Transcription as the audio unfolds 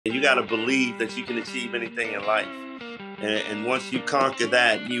You got to believe that you can achieve anything in life. And once you conquer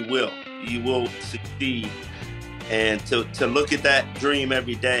that, you will succeed. And to look at that dream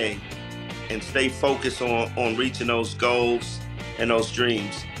every day and stay focused on reaching those goals and those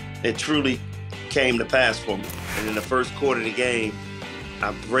dreams, it truly came to pass for me. And in the first quarter of the game,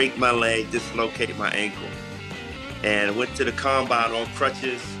 I break my leg, dislocate my ankle, and went to the combine on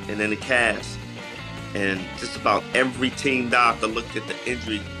crutches and in a cast. And just about every team doctor looked at the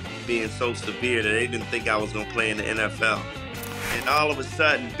injury being so severe that they didn't think I was going to play in the NFL. And all of a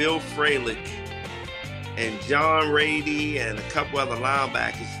sudden, Bill Fralick and John Rady and a couple other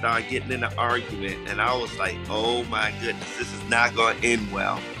linebackers started getting in an argument. And I was like, oh my goodness, this is not going to end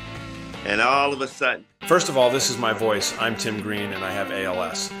well. And all of a sudden. First of all, this is my voice. I'm Tim Green and I have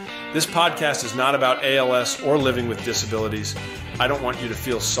ALS. This podcast is not about ALS or living with disabilities. I don't want you to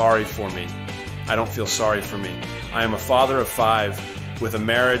feel sorry for me. I don't feel sorry for me. I am a father of 5 with a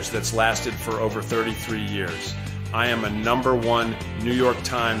marriage that's lasted for over 33 years. I am a #1 New York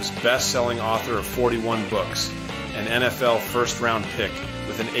Times best-selling author of 41 books, an NFL first-round pick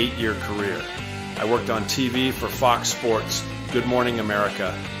with an 8-year career. I worked on TV for Fox Sports, Good Morning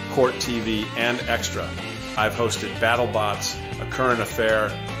America, Court TV, and Extra. I've hosted BattleBots, A Current Affair,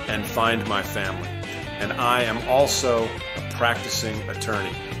 and Find My Family. And I am also a practicing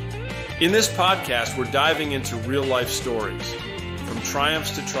attorney. In this podcast, we're diving into real-life stories. From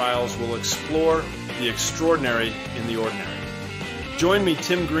triumphs to trials, we'll explore the extraordinary in the ordinary. Join me,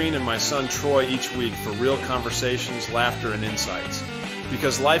 Tim Green, and my son Troy each week for real conversations, laughter, and insights.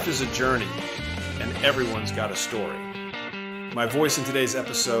 Because life is a journey, and everyone's got a story. My voice in today's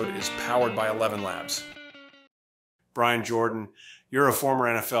episode is powered by 11 Labs. Brian Jordan, you're a former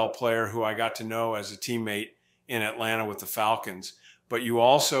NFL player who I got to know as a teammate in Atlanta with the Falcons, but you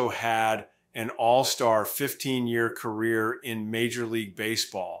also had an all-star 15-year career in Major League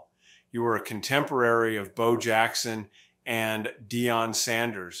Baseball. You were a contemporary of Bo Jackson and Deion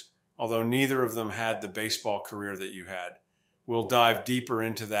Sanders, although neither of them had the baseball career that you had. We'll dive deeper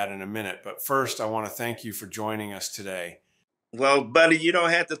into that in a minute, but first I want to thank you for joining us today. Well, buddy, you don't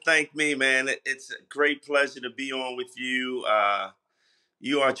have to thank me, man. It's a great pleasure to be on with you.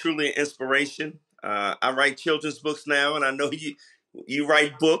 You are truly an inspiration. I write children's books now, and I know you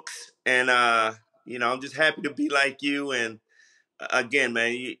write books, and I'm just happy to be like you. And again,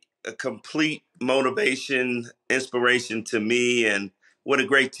 man, a complete motivation, inspiration to me, and what a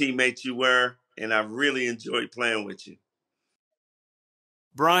great teammate you were. And I really enjoyed playing with you.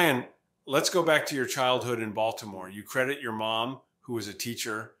 Brian, let's go back to your childhood in Baltimore. You credit your mom, who was a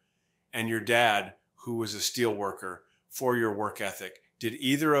teacher, and your dad, who was a steel worker, for your work ethic. Did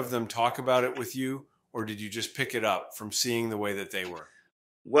either of them talk about it with you, or did you just pick it up from seeing the way that they were?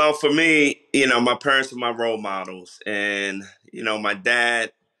 Well, for me, my parents were my role models. And, my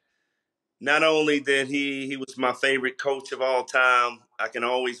dad, not only did he was my favorite coach of all time, I can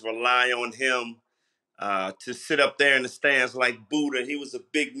always rely on him to sit up there in the stands like Buddha. He was a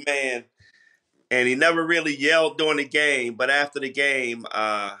big man, and he never really yelled during the game. But after the game,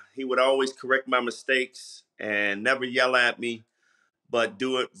 he would always correct my mistakes and never yell at me, but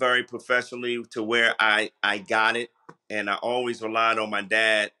do it very professionally to where I got it. And I always relied on my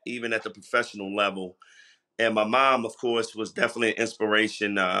dad, even at the professional level. And my mom, of course, was definitely an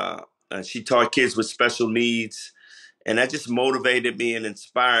inspiration. She taught kids with special needs. And that just motivated me and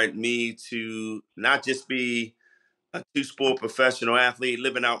inspired me to not just be a two-sport professional athlete,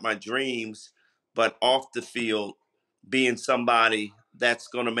 living out my dreams, but off the field, being somebody that's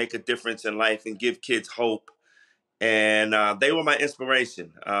going to make a difference in life and give kids hope. And they were my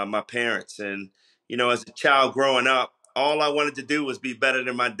inspiration, my parents. And, as a child growing up, all I wanted to do was be better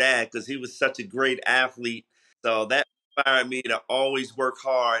than my dad because he was such a great athlete. So that inspired me to always work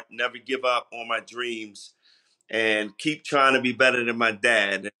hard, never give up on my dreams, and keep trying to be better than my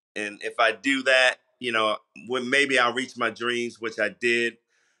dad. And if I do that, maybe I'll reach my dreams, which I did.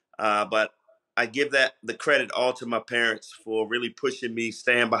 But I give the credit all to my parents for really pushing me,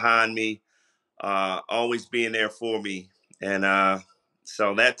 staying behind me, always being there for me. And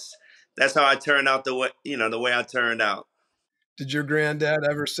so that's how I turned out the way I turned out. Did your granddad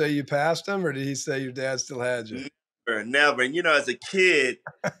ever say you passed him, or did he say your dad still had you? Never. And, as a kid,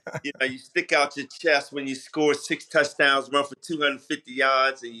 you stick out your chest when you score 6 touchdowns, run for 250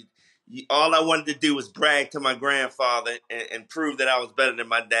 yards. And all I wanted to do was brag to my grandfather and prove that I was better than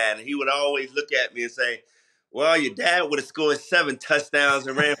my dad. And he would always look at me and say, well, your dad would have scored 7 touchdowns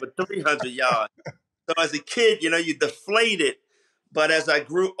and ran for 300 yards. So as a kid, you deflated. But as I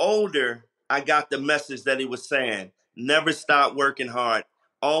grew older, I got the message that he was saying. Never stop working hard.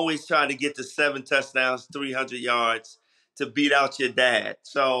 Always try to get to 7 touchdowns, 300 yards. to beat out your dad.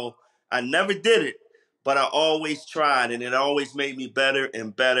 So I never did it, but I always tried, and it always made me better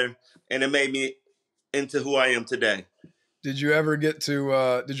and better, and it made me into who I am today. Did you ever get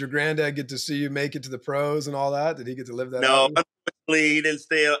to? Did your granddad get to see you make it to the pros and all that? Did he get to live that out No, with unfortunately, he didn't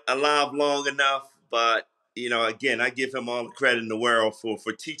stay alive long enough. But again, I give him all the credit in the world for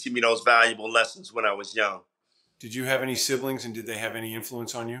teaching me those valuable lessons when I was young. Did you have any siblings, and did they have any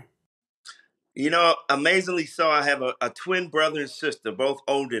influence on you? Amazingly so, I have a twin brother and sister, both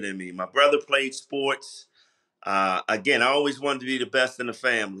older than me. My brother played sports. Again, I always wanted to be the best in the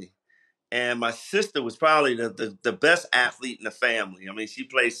family. And my sister was probably the best athlete in the family. I mean, she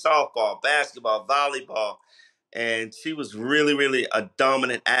played softball, basketball, volleyball, and she was really, really a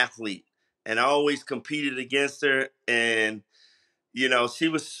dominant athlete. And I always competed against her. And, she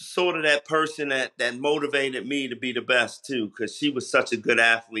was sort of that person that motivated me to be the best too, because she was such a good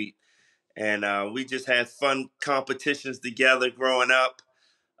athlete. And we just had fun competitions together growing up,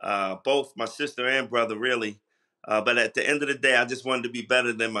 both my sister and brother, really. But at the end of the day, I just wanted to be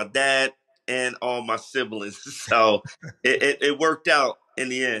better than my dad and all my siblings. So it worked out in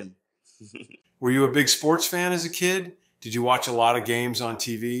the end. Were you a big sports fan as a kid? Did you watch a lot of games on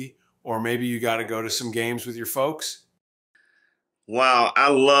TV? Or maybe you got to go to some games with your folks? Wow, I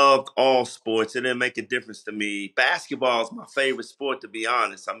loved all sports. It didn't make a difference to me. Basketball is my favorite sport, to be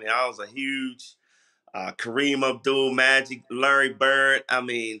honest. I mean, I was a huge Kareem Abdul, Magic, Larry Bird. I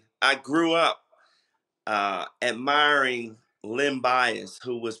mean, I grew up admiring Len Bias,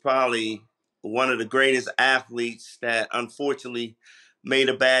 who was probably one of the greatest athletes that unfortunately made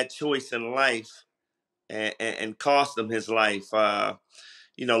a bad choice in life and cost him his life.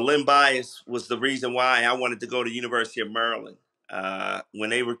 Len Bias was the reason why I wanted to go to University of Maryland. When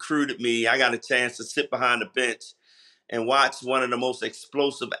they recruited me, I got a chance to sit behind the bench and watch one of the most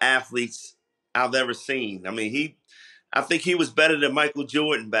explosive athletes I've ever seen. I mean, I think he was better than Michael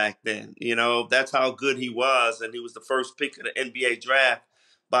Jordan back then. That's how good he was. And he was the first pick of the NBA draft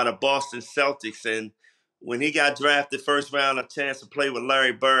by the Boston Celtics. And when he got drafted first round, a chance to play with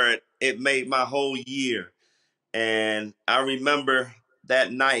Larry Bird, it made my whole year. And I remember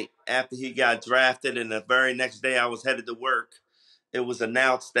that night after he got drafted, and the very next day I was headed to work, it was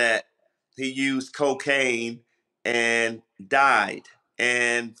announced that he used cocaine and died.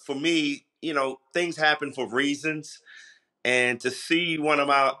 And for me, things happen for reasons. And to see one of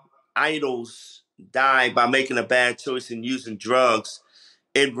my idols die by making a bad choice and using drugs,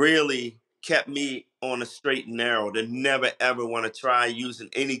 it really kept me on a straight and narrow to never ever want to try using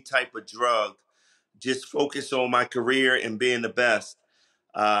any type of drug. Just focus on my career and being the best.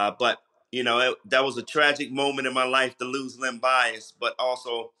 But that was a tragic moment in my life to lose Len Bias, but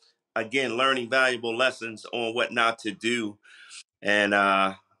also, again, learning valuable lessons on what not to do. And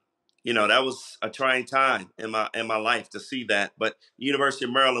that was a trying time in my life to see that. But University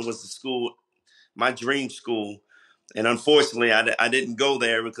of Maryland was the school, my dream school. And unfortunately, I didn't go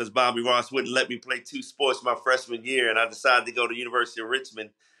there because Bobby Ross wouldn't let me play two sports my freshman year. And I decided to go to University of Richmond,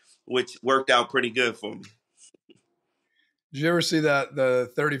 which worked out pretty good for me. Did you ever see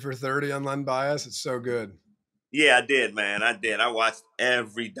the 30 for 30 on Len Bias? It's so good. Yeah, I did, man. I did. I watched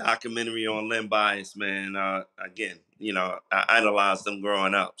every documentary on Len Bias, man. Again, I idolized them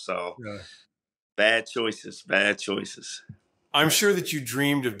growing up. So Yeah. bad choices, bad choices. I'm sure that you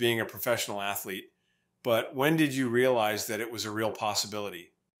dreamed of being a professional athlete, but when did you realize that it was a real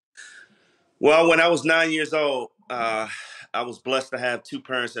possibility? Well, when I was 9 years old, I was blessed to have two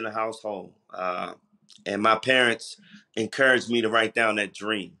parents in the household. And my parents encouraged me to write down that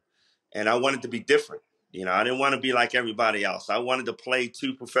dream. And I wanted to be different. I didn't want to be like everybody else. I wanted to play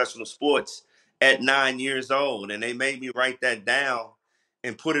two professional sports at 9 years old. And they made me write that down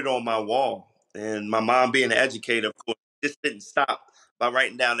and put it on my wall. And my mom, being an educator, of course, just didn't stop by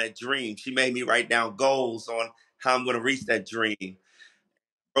writing down that dream. She made me write down goals on how I'm going to reach that dream.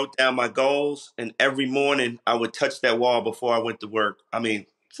 Wrote down my goals, and every morning I would touch that wall before I went to work. I mean,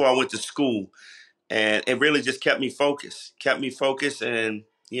 before I went to school. And it really just kept me focused. And,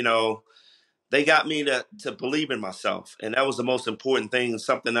 they got me to believe in myself. And that was the most important thing, and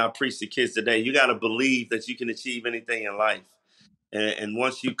something I preach to kids today. You got to believe that you can achieve anything in life. And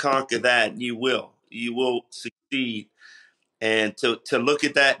once you conquer that, you will. You will succeed. And to look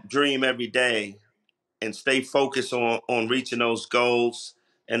at that dream every day and stay focused on reaching those goals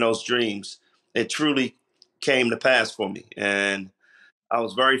and those dreams, it truly came to pass for me. And I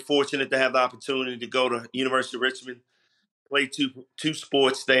was very fortunate to have the opportunity to go to University of Richmond, play two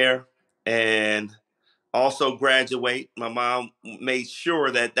sports there, and also graduate. My mom made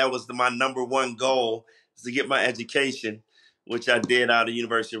sure that was my number one goal, is to get my education, which I did out of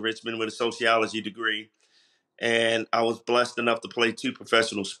University of Richmond with a sociology degree. and I was blessed enough to play 2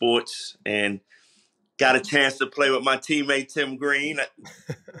 professional sports and got a chance to play with my teammate Tim Green.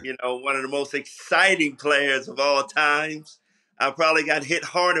 One of the most exciting players of all times. I probably got hit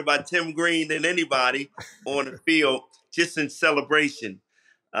harder by Tim Green than anybody on the field, just in celebration.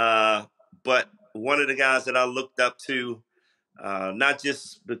 But one of the guys that I looked up to, not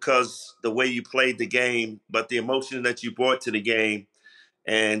just because the way you played the game, but the emotion that you brought to the game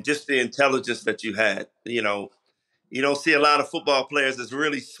and just the intelligence that you had. You don't see a lot of football players that's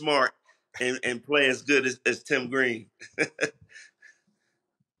really smart and play as good as Tim Green.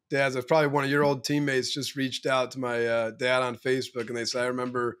 Daz, probably one of your old teammates just reached out to my dad on Facebook, and they said, I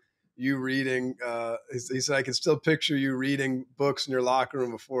remember you reading. He said, I can still picture you reading books in your locker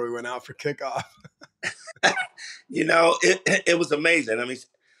room before we went out for kickoff. It was amazing. I mean,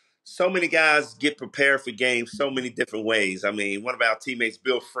 so many guys get prepared for games so many different ways. I mean, one of our teammates,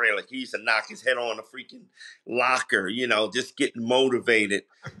 Bill Frelick, he used to knock his head on a freaking locker, just getting motivated.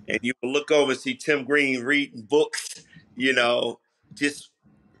 And you will look over and see Tim Green reading books, just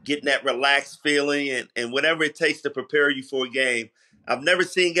getting that relaxed feeling and whatever it takes to prepare you for a game. I've never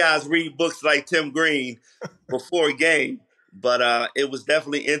seen guys read books like Tim Green before a game, but it was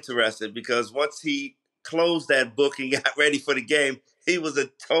definitely interesting because once he closed that book and got ready for the game, he was a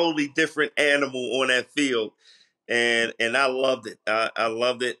totally different animal on that field. And I loved it. I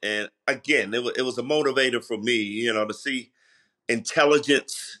loved it. And again, it was a motivator for me, to see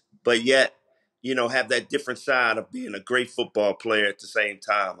intelligence, but yet, have that different side of being a great football player at the same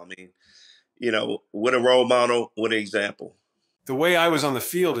time. I mean, what a role model, what an example. The way I was on the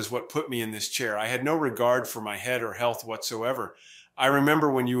field is what put me in this chair. I had no regard for my head or health whatsoever. I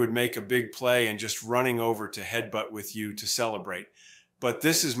remember when you would make a big play and just running over to headbutt with you to celebrate. But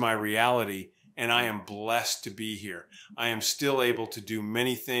this is my reality, and I am blessed to be here. I am still able to do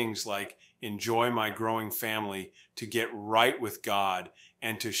many things like enjoy my growing family, to get right with God,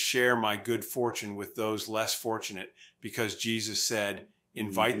 and to share my good fortune with those less fortunate, because Jesus said,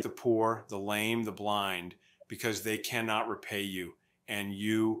 invite the poor, the lame, the blind, because they cannot repay you, and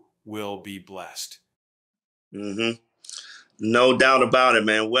you will be blessed. Mm-hmm. No doubt about it,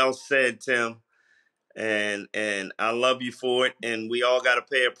 man. Well said, Tim. And I love you for it. And we all got to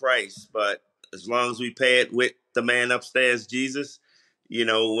pay a price, but as long as we pay it with the man upstairs, Jesus,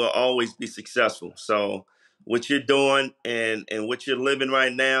 we'll always be successful. So what you're doing and what you're living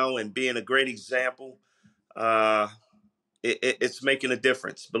right now and being a great example, it's making a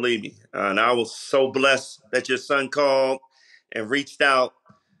difference. Believe me. And I was so blessed that your son called and reached out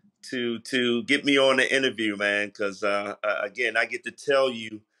to get me on the interview, man. Because again, I get to tell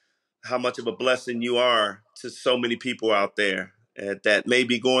you how much of a blessing you are to so many people out there that may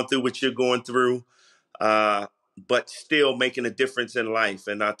be going through what you're going through, but still making a difference in life.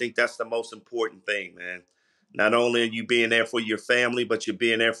 And I think that's the most important thing, man. Not only are you being there for your family, but you're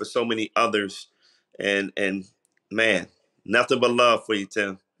being there for so many others. And man, nothing but love for you,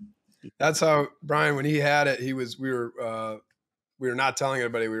 Tim. That's how Brian, when he had it, we were not telling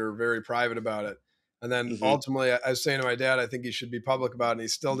anybody. We were very private about it. And then ultimately I was saying to my dad, I think he should be public about it. And he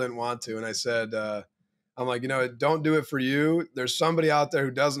still didn't want to. And I said, I'm like, don't do it for you. There's somebody out there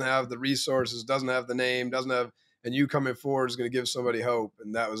who doesn't have the resources, doesn't have the name, and you coming forward is going to give somebody hope.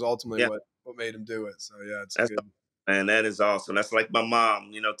 And that was ultimately what made him do it. So yeah, it's good. Man, that is awesome. That's like my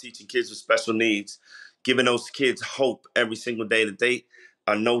mom, teaching kids with special needs, giving those kids hope every single day that they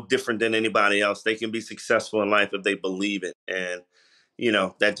are no different than anybody else. They can be successful in life if they believe it. And,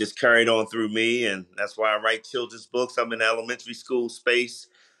 that just carried on through me. And that's why I write children's books. I'm in the elementary school space,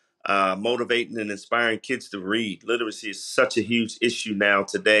 motivating and inspiring kids to read. Literacy is such a huge issue now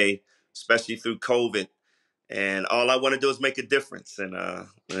today, especially through COVID. And all I want to do is make a difference. And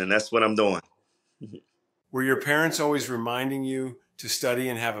that's what I'm doing. Were your parents always reminding you to study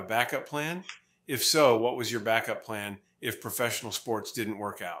and have a backup plan? If so, what was your backup plan if professional sports didn't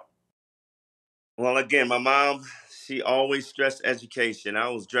work out? Well, again, my mom, she always stressed education. I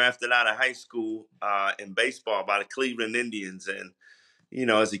was drafted out of high school in baseball by the Cleveland Indians. And,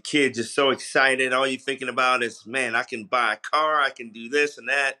 as a kid, just so excited. All you're thinking about is, man, I can buy a car. I can do this and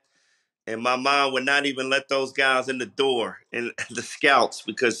that. And my mom would not even let those guys in the door and the scouts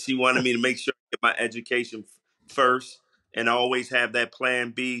because she wanted me to make sure I get my education first and always have that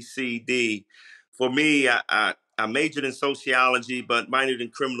plan B, C, D. For me, I majored in sociology, but minored in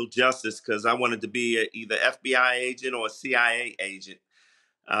criminal justice because I wanted to be either FBI agent or a CIA agent.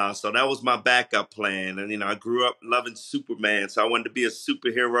 So that was my backup plan. And, I grew up loving Superman. So I wanted to be a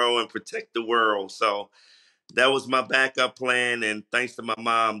superhero and protect the world. So that was my backup plan. And thanks to my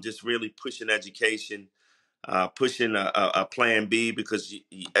mom just really pushing education, pushing a plan B because,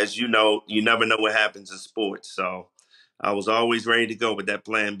 as you know, you never know what happens in sports. So I was always ready to go with that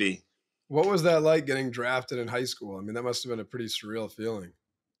plan B. What was that like getting drafted in high school? I mean, that must have been a pretty surreal feeling.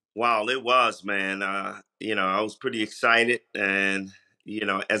 Wow, it was, man. I was pretty excited, and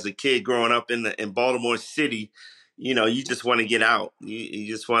as a kid growing up in Baltimore City, you just want to get out. You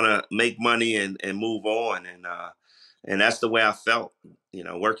just want to make money and move on, and that's the way I felt.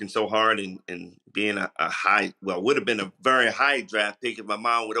 Working so hard and being a high, well, would have been a very high draft pick if my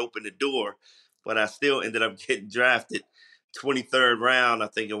mom would open the door, but I still ended up getting drafted 23rd round, I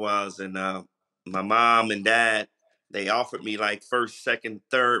think it was, and my mom and dad, they offered me like first, second,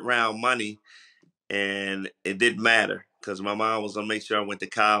 third round money, and it didn't matter because my mom was gonna make sure I went to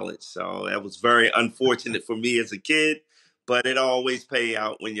college. So that was very unfortunate for me as a kid, but it always pay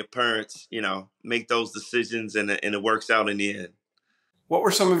out when your parents, make those decisions and it works out in the end. What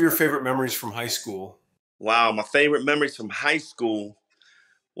were some of your favorite memories from high school? Wow, my favorite memories from high school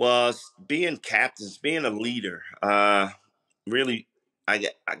was being captains, being a leader. Really, I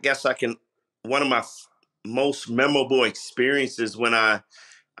guess I can. One of my most memorable experiences when I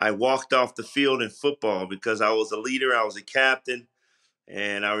walked off the field in football because I was a leader, I was a captain,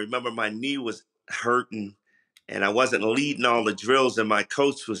 and I remember my knee was hurting and I wasn't leading all the drills, and my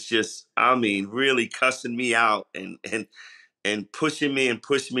coach was just, I mean, really cussing me out and pushing me and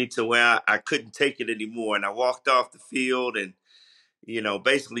pushed me to where I couldn't take it anymore. And I walked off the field and,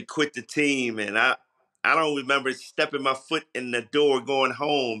 basically quit the team. And I don't remember stepping my foot in the door going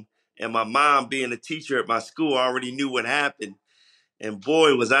home. And my mom, being a teacher at my school, already knew what happened. And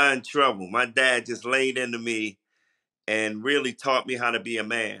boy, was I in trouble. My dad just laid into me and really taught me how to be a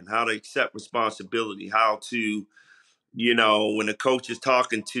man, how to accept responsibility, how to, when the coach is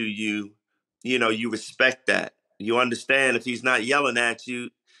talking to you, you respect that. You understand if he's not yelling at you,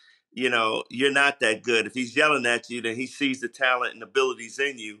 you're not that good. If he's yelling at you, then he sees the talent and abilities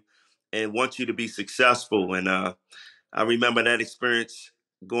in you and wants you to be successful. And I remember that experience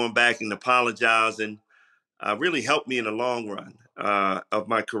going back and apologizing really helped me in the long run of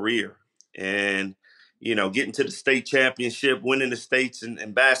my career. And, getting to the state championship, winning the states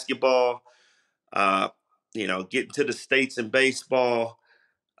in basketball, uh, getting to the states in baseball,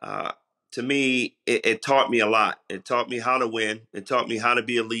 uh, to me, it taught me a lot. It taught me how to win. It taught me how to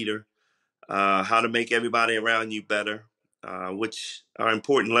be a leader, how to make everybody around you better, which are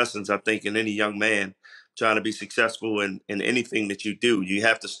important lessons, I think, in any young man trying to be successful in anything that you do. You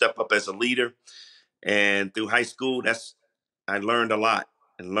have to step up as a leader. And through high school, I learned a lot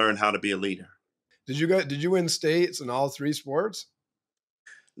and learned how to be a leader. Did you win states in all three sports?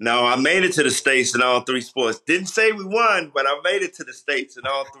 No, I made it to the states in all three sports. Didn't say we won, but I made it to the states in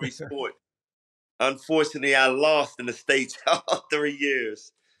all three sports. Unfortunately, I lost in the states all 3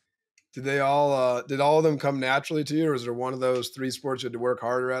 years. Did all of them come naturally to you, or is there one of those three sports you had to work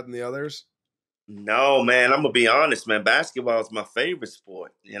harder at than the others? No, man, I'm gonna be honest, man. Basketball is my favorite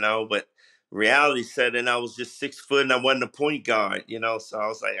sport, but reality set in. I was just 6 foot and I wasn't a point guard, so I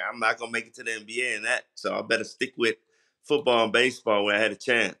was like, I'm not gonna make it to the NBA and that, so I better stick with football and baseball where I had a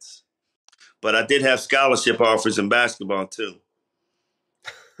chance. But I did have scholarship offers in basketball too.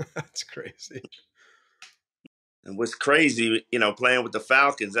 That's crazy. And what's crazy, playing with the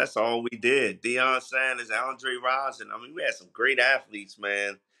Falcons, that's all we did. Deion Sanders, Andre Rison. I mean, we had some great athletes,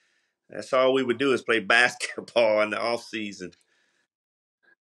 man. That's all we would do is play basketball in the off season,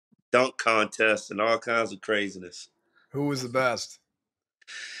 dunk contests, and all kinds of craziness. Who was the best?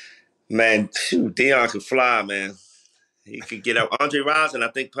 Man, shoot, Deion could fly, man. He could get up. Andre Rison, I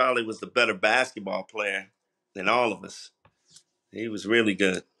think, probably was the better basketball player than all of us. He was really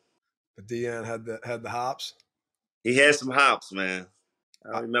good. But Deion had the hops. He had some hops, man.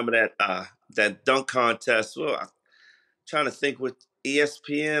 I I, remember that dunk contest. Well, I'm trying to think what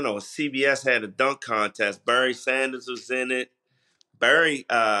ESPN or CBS had a dunk contest. Barry Sanders was in it. Barry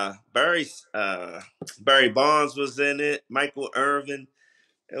Barry Bonds was in it. Michael Irvin.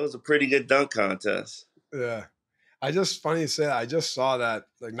 It was a pretty good dunk contest. yeah. Funny you say that. I just saw that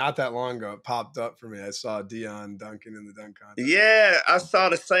like not that long ago. It popped up for me. I saw Deion dunking in the dunk contest. Yeah, I saw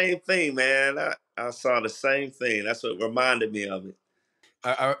the same thing, man. I saw the same thing. That's what reminded me of it.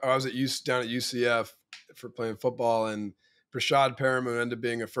 I was down at UCF for playing football, and Prashad Paramu ended up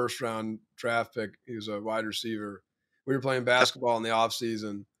being a first round draft pick. He was a wide receiver. We were playing basketball in the off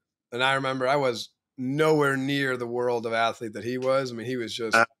season, and I remember I was nowhere near the world of athlete that he was. I mean, he was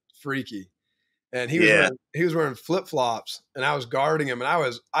just Uh, freaky, and yeah, he was wearing flip flops, and I was guarding him, and I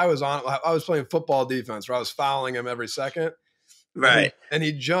was playing football defense where I was fouling him every second. right. And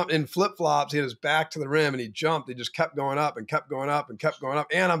he jumped in flip flops. He had his back to the rim, and he jumped. He just kept going up and kept going up and kept going up.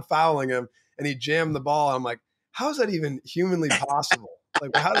 And I'm fouling him, and he jammed the ball. And I'm like, how is that even humanly possible?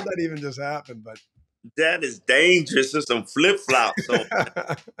 Like, how did that even just happen? But That is dangerous. There's some flip flops on.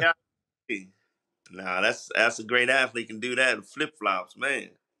 Yeah. Nah, that's a great athlete can do that in flip flops, man.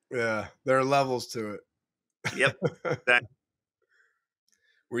 yeah, there are levels to Yep. it. That,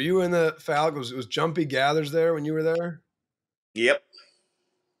 Were you in the Falcons? Was Jumpy Gathers there when you were there? yep.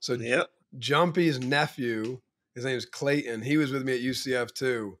 So Yep. Jumpy's nephew, his name is Clayton. He was with me at UCF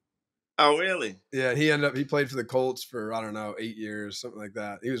too. Oh, really? Yeah, he played for the Colts for, I don't know, 8 years, something like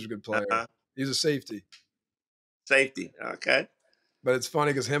that. He was a good player. Uh-huh. He was a safety. Safety. Okay. But it's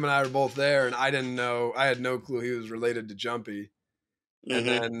funny because him and I were both there, and I didn't know. I had no clue he was related to Jumpy. And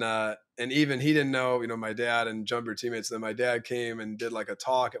Mm-hmm. then, and even he didn't know, my dad and Jumpy were teammates. Then my dad came and did like a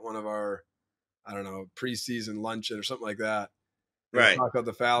talk at one of our, I don't know, preseason luncheon or something like that. And he Right. talked about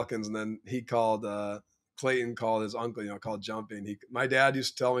the Falcons, and then he called Clayton called his uncle, called Jumpy, and my dad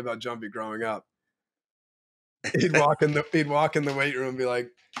used to tell me about Jumpy growing up. He'd walk in the weight room and be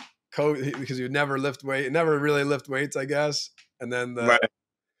like, coach, because he would never really lift weights, I guess. And then Right.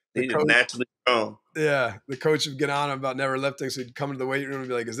 the He just coach, naturally strong. yeah, the coach would get on him about never lifting, so he'd come to the weight room and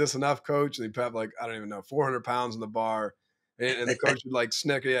be like, "Is this enough, coach?" And he'd have like, I don't even know, 400 pounds in the bar. And the coach would like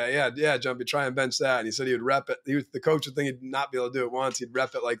snicker, yeah, Jumpy, try and bench that. And he said he would rep it. The coach would think he'd not be able to do it once. He'd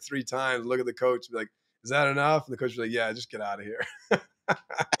rep it like 3 times, look at the coach, and be like, "Is that enough?" And the coach would be like, "Yeah, just get out of here."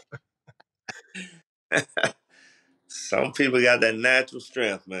 Some people got that natural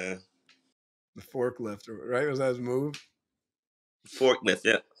strength, man. The forklift, right? Was that his move? Forklift,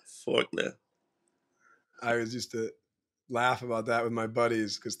 yeah. Forklift. I was used to laugh about that with my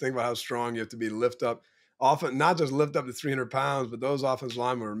buddies because think about how strong you have to be to lift up. Often, not just lift up to 300 pounds, but those offensive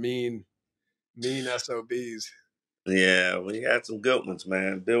linemen were mean SOBs. Yeah, we had some good ones,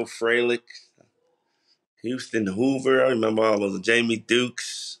 man. Bill Fralick, Houston Hoover. I remember all of the Jamie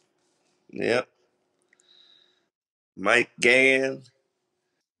Dukes. Yep. Mike Gann.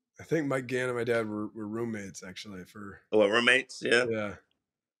 I think Mike Gann and my dad were roommates actually Oh, roommates. Yeah. yeah.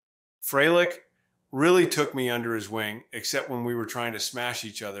 Fralick really took me under his wing, except when we were trying to smash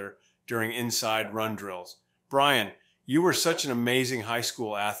each other during inside run drills. Brian, you were such an amazing high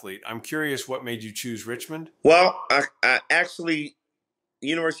school athlete. I'm curious what made you choose Richmond? Well, I actually,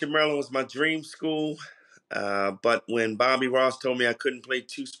 University of Maryland was my dream school. But when Bobby Ross told me I couldn't play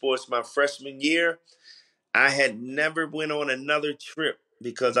 2 sports my freshman year, I had never went on another trip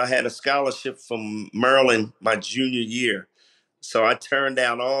because I had a scholarship from Maryland my junior year. So I turned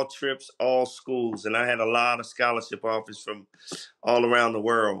down all trips, all schools, and I had a lot of scholarship offers from all around the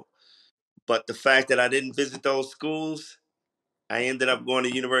world. But the fact that I didn't visit those schools, I ended up going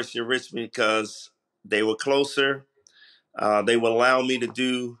to University of Richmond because they were closer. They would allow me to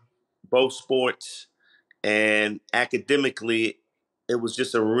do both sports, and academically, it was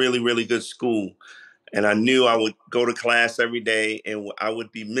just a really, really good school. And I knew I would go to class every day, and I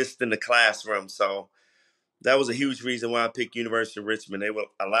would be missed in the classroom. So that was a huge reason why I picked University of Richmond. They would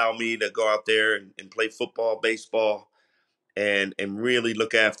allow me to go out there and play football, baseball, and really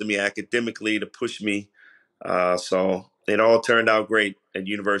look after me academically to push me. So it all turned out great at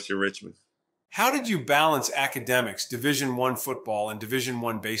University of Richmond. How did you balance academics, Division I football, and Division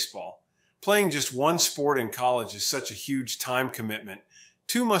I baseball? Playing just one sport in college is such a huge time commitment.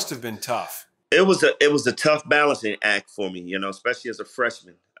 2 must have been tough. It was a tough balancing act for me, especially as a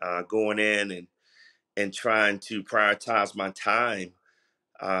freshman, going in and trying to prioritize my time.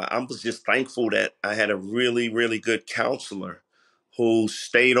 I was just thankful that I had a really, really good counselor who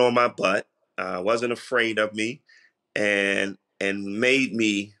stayed on my butt, wasn't afraid of me, and made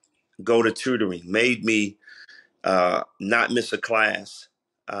me go to tutoring, made me not miss a class.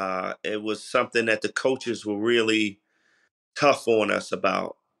 It was something that the coaches were really tough on us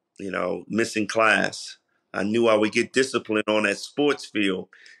about, missing class. I knew I would get disciplined on that sports field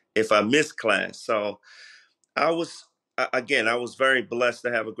if I missed class. So I was, again, I was very blessed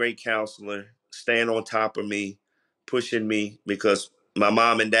to have a great counselor staying on top of me, pushing me because my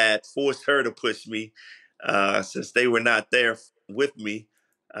mom and dad forced her to push me since they were not there with me.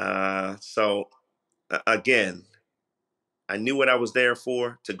 So again, I knew what I was there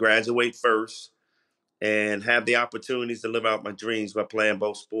for, to graduate first and have the opportunities to live out my dreams by playing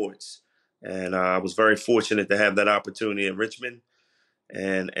both sports. And I was very fortunate to have that opportunity in Richmond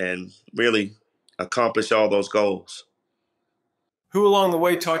and really accomplish all those goals. Who along the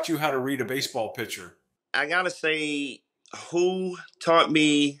way taught you how to read a baseball pitcher? I gotta say, who taught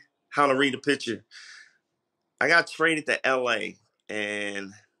me how to read a pitcher? I got traded to LA,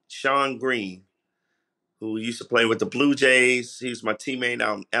 and Sean Green, who used to play with the Blue Jays, he was my teammate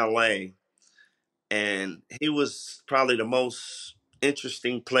out in LA. And he was probably the most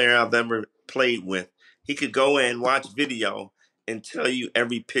interesting player I've ever played with. He could go in, watch video, and tell you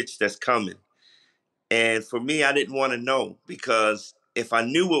every pitch that's coming. And for me, I didn't want to know because if I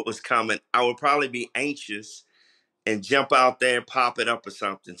knew what was coming, I would probably be anxious and jump out there and pop it up or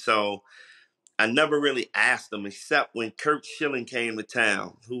something. So I never really asked him except when Kurt Schilling came to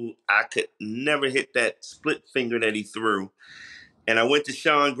town, who I could never hit that split finger that he threw. And I went to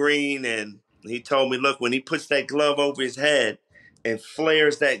Sean Green and he told me, look, when he puts that glove over his head and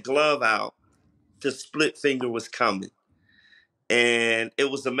flares that glove out, the split finger was coming. And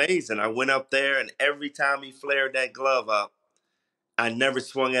it was amazing. I went up there and every time he flared that glove up, I never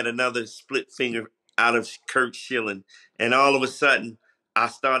swung at another split finger out of Kurt Schilling. And all of a sudden, I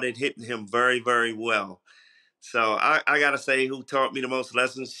started hitting him very, very well. So I got to say, who taught me the most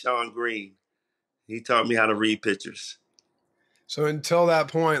lessons? Sean Green. He taught me how to read pitchers. So until that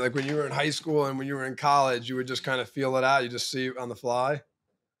point, like when you were in high school and when you were in college, you would just kind of feel it out. You just see it on the fly.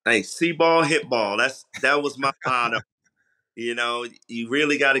 Hey, see ball, hit ball. That was my motto. You know, you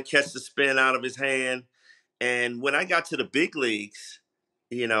really got to catch the spin out of his hand. And when I got to the big leagues,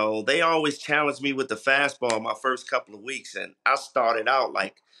 you know, they always challenged me with the fastball my first couple of weeks. And I started out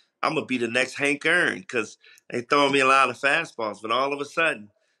like, I'm going to be the next Hank Aaron because they throwing me a lot of fastballs. But all of a sudden,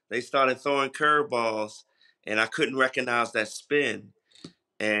 they started throwing curveballs, and I couldn't recognize that spin.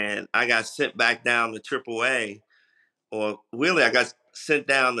 And I got sent back down to AAA, or really, I got sent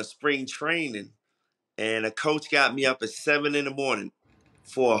down to spring training. And a coach got me up at 7 in the morning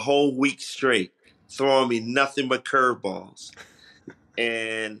for a whole week straight, throwing me nothing but curveballs.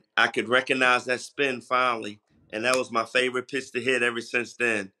 And I could recognize that spin finally. And that was my favorite pitch to hit ever since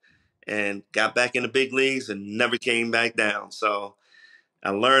then. And got back in the big leagues and never came back down. So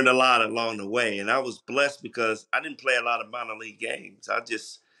I learned a lot along the way. And I was blessed because I didn't play a lot of minor league games.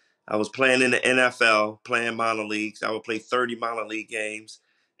 I was playing in the NFL, playing minor leagues. I would play 30 minor league games.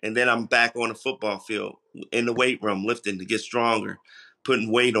 And then I'm back on the football field in the weight room, lifting to get stronger,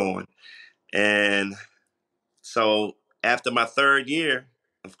 putting weight on. And so after my third year,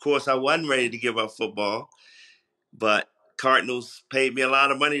 of course, I wasn't ready to give up football, but Cardinals paid me a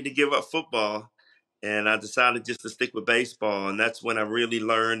lot of money to give up football. And I decided just to stick with baseball. And that's when I really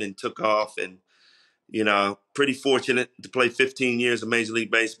learned and took off. And, you know, pretty fortunate to play 15 years of Major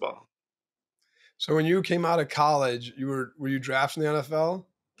League Baseball. So when you came out of college, were you drafted in the NFL?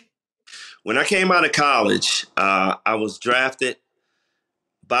 When I came out of college, I was drafted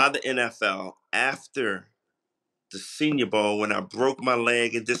by the NFL after the Senior Bowl when I broke my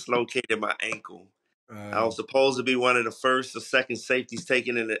leg and dislocated my ankle. I was supposed to be one of the first or second safeties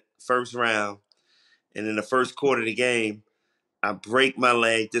taken in the first round. And in the first quarter of the game, I break my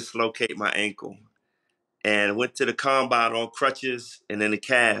leg, dislocate my ankle, and went to the combine on crutches and in a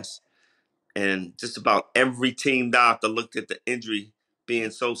cast. And just about every team doctor looked at the injury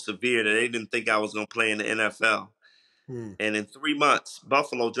being so severe that they didn't think I was going to play in the NFL. And in 3 months,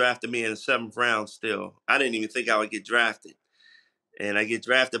 Buffalo drafted me in the 7th round still. I didn't even think I would get drafted. And I get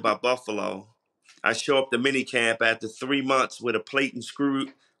drafted by Buffalo. I show up to minicamp after 3 months with a plate and screw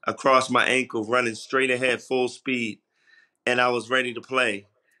across my ankle, running straight ahead, full speed. And I was ready to play.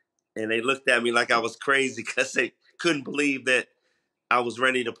 And they looked at me like I was crazy because they couldn't believe that I was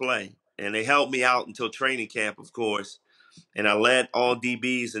ready to play. And they helped me out until training camp, of course. And I led all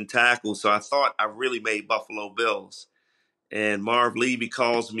DBs and tackles. So I thought I really made Buffalo Bills. And Marv Levy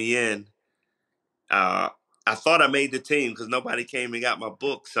calls me in. I thought I made the team because nobody came and got my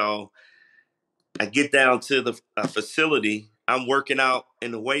book. So I get down to the facility. I'm working out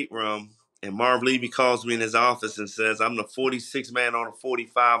in the weight room. And Marv Levy calls me in his office and says, I'm the 46 man on a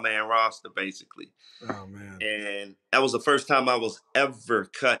 45 man roster, basically. Oh, man. And that was the first time I was ever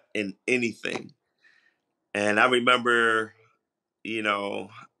cut in anything. And I remember, you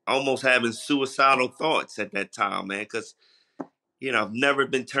know, almost having suicidal thoughts at that time, man, because, you know, I've never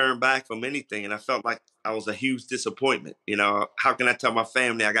been turned back from anything. And I felt like I was a huge disappointment. You know, how can I tell my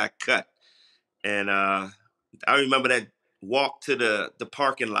family I got cut? And I remember that walk to the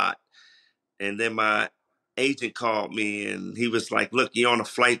parking lot. And then my agent called me and he was like, look, you're on a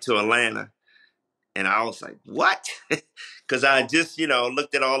flight to Atlanta. And I was like, what? Because I just, you know,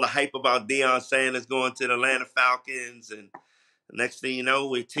 looked at all the hype about Deion Sanders going to the Atlanta Falcons. And the next thing you know,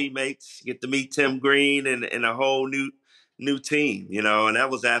 we're teammates, get to meet Tim Green and a whole new team, you know. And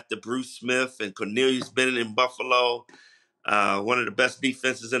that was after Bruce Smith and Cornelius Bennett in Buffalo, one of the best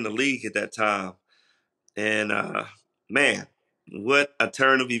defenses in the league at that time. And, man, what a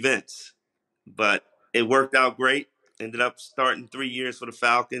turn of events. But it worked out great. Ended up starting 3 years for the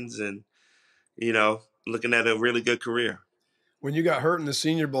Falcons and, you know, looking at a really good career. When you got hurt in the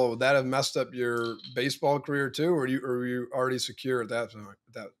Senior Bowl, would that have messed up your baseball career too, or were you already secure at that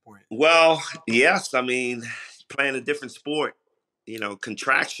point? Well, yes. I mean, playing a different sport,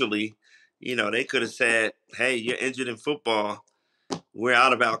 contractually, they could have said, "Hey, you're injured in football. We're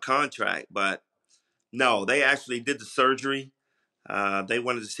out of our contract." But no, they actually did the surgery. They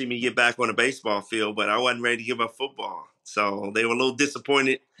wanted to see me get back on the baseball field, but I wasn't ready to give up football. So they were a little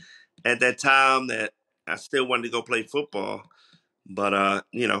disappointed at that time that I still wanted to go play football. But I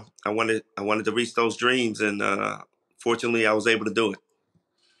wanted to reach those dreams, and fortunately, I was able to do it.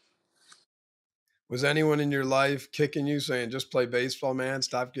 Was anyone in your life kicking you, saying, "Just play baseball, man.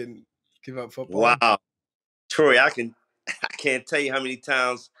 Give up football"? Wow, Troy, I can't tell you how many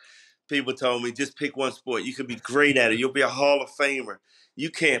times people told me just pick one sport. You could be great at it. You'll be a Hall of Famer.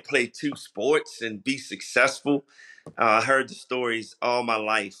 You can't play two sports and be successful. I heard the stories all my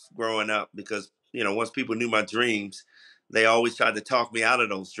life growing up because, once people knew my dreams, they always tried to talk me out of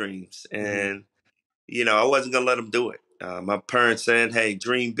those dreams. Mm-hmm. And, I wasn't going to let them do it. My parents said, hey,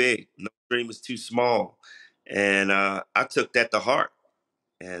 dream big. No dream is too small. And I took that to heart.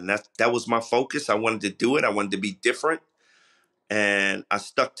 And that was my focus. I wanted to do it. I wanted to be different. And I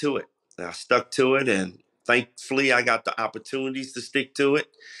stuck to it. And thankfully, I got the opportunities to stick to it.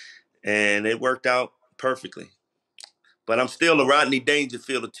 And it worked out perfectly. But I'm still a Rodney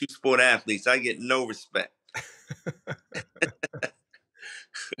Dangerfield of two-sport athletes. I get no respect.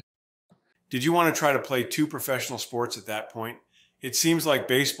 Did you want to try to play two professional sports at that point? It seems like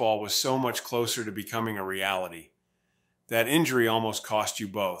baseball was so much closer to becoming a reality. That injury almost cost you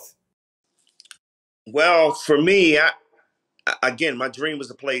both. Well, for me, again, my dream was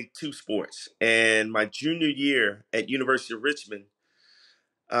to play two sports. And my junior year at University of Richmond,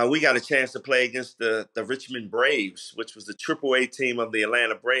 we got a chance to play against the Richmond Braves, which was the AAA team of the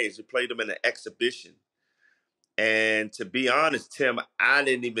Atlanta Braves. We played them in an exhibition. And to be honest, Tim, I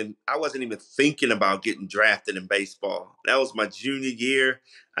wasn't even thinking about getting drafted in baseball. That was my junior year.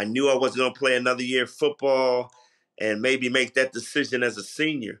 I knew I wasn't going to play another year of football and maybe make that decision as a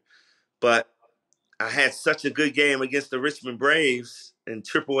senior. But I had such a good game against the Richmond Braves and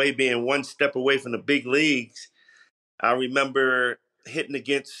AAA being one step away from the big leagues. I remember hitting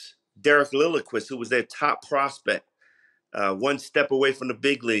against Derek Lilliquist, who was their top prospect, one step away from the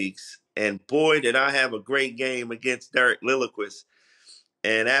big leagues. And boy, did I have a great game against Derek Lilliquist.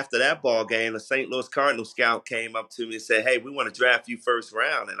 And after that ball game, the St. Louis Cardinal scout came up to me and said, hey, we want to draft you first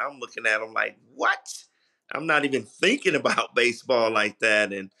round. And I'm looking at him like, what? I'm not even thinking about baseball like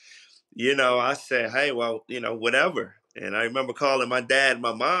that. And, I said, hey, well, whatever. And I remember calling my dad and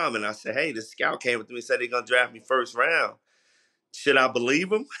my mom, and I said, hey, this scout came up to me and said they're going to draft me first round. Should I believe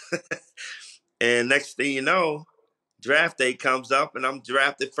him? And next thing you know, draft day comes up and I'm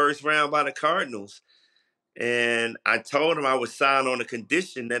drafted first round by the Cardinals. And I told him I would sign on a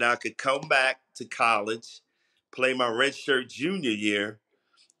condition that I could come back to college, play my redshirt junior year,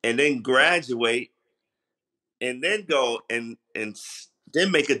 and then graduate, and then go and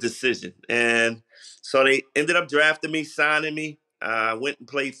then make a decision. And so they ended up drafting me, signing me. I went and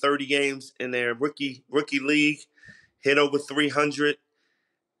played 30 games in their rookie league, hit over 300,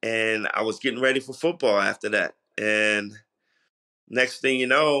 and I was getting ready for football after that. And next thing you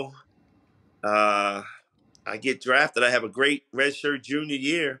know, uh, I get drafted. I have a great redshirt junior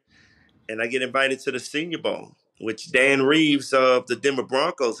year, and I get invited to the Senior Bowl, which Dan Reeves of the Denver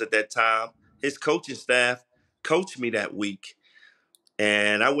Broncos at that time, his coaching staff, coached me that week.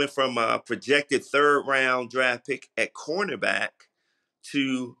 And I went from a projected third-round draft pick at cornerback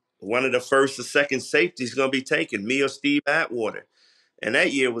to one of the first or second safeties going to be taken, me or Steve Atwater. And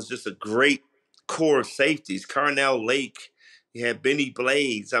that year was just a great core of safeties. Carnell Lake, you had Benny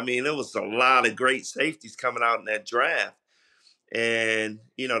Blades. I mean, there was a lot of great safeties coming out in that draft. And,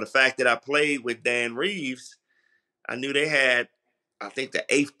 the fact that I played with Dan Reeves, I knew they had, I think, the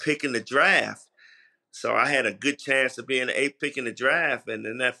eighth pick in the draft. So I had a good chance of being the eighth pick in the draft. And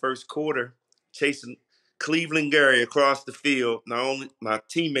in that first quarter, chasing Cleveland Gary across the field, my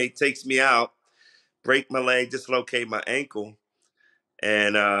teammate takes me out, break my leg, dislocate my ankle.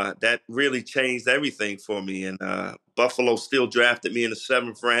 And that really changed everything for me. And Buffalo still drafted me in the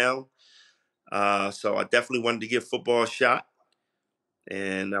seventh round. So I definitely wanted to give football a shot.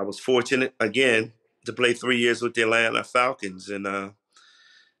 And I was fortunate, again, to play 3 years with the Atlanta Falcons. And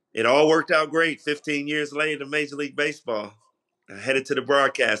it all worked out great. 15 years later, Major League Baseball. I headed to the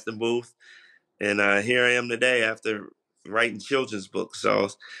broadcasting booth. And here I am today after writing children's books. So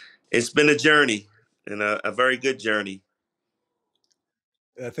it's been a journey, and a very good journey.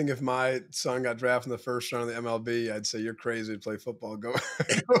 I think if my son got drafted in the first round of the MLB, I'd say, you're crazy to play football. Go play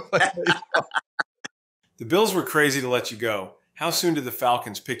baseball. The Bills were crazy to let you go. How soon did the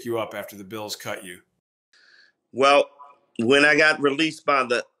Falcons pick you up after the Bills cut you? Well, when I got released by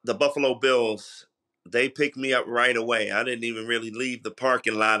the Buffalo Bills, they picked me up right away. I didn't even really leave the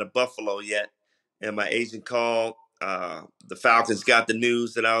parking lot of Buffalo yet. And my agent called. The Falcons got the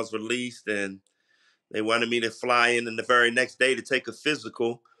news that I was released, and they wanted me to fly in the very next day to take a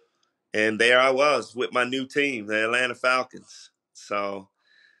physical. And there I was with my new team, the Atlanta Falcons. So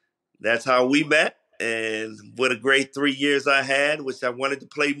that's how we met. And what a great 3 years I had, which I wanted to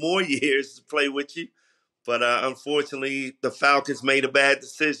play more years to play with you. But unfortunately, the Falcons made a bad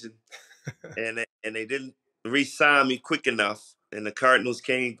decision, and they didn't re-sign me quick enough. And the Cardinals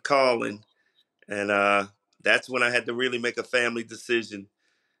came calling, and that's when I had to really make a family decision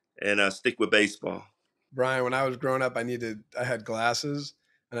and stick with baseball. Brian, when I was growing up, I had glasses,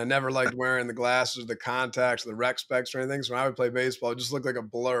 and I never liked wearing the glasses, the contacts, the rec specs, or anything. So when I would play baseball, it just looked like a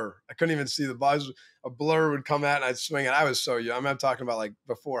blur. I couldn't even see the balls. A blur would come out, and I'd swing it. I was so young. I'm talking about like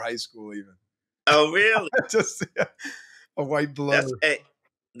before high school, even. Oh, really? Just a white blur.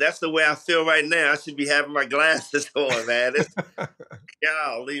 That's the way I feel right now. I should be having my glasses on, man.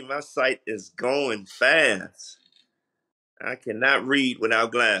 Golly, my sight is going fast. I cannot read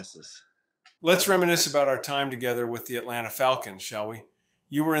without glasses. Let's reminisce about our time together with the Atlanta Falcons, shall we?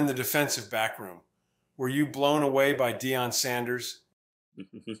 You were in the defensive back room. Were you blown away by Deion Sanders?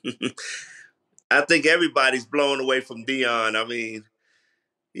 I think everybody's blown away from Deion. I mean,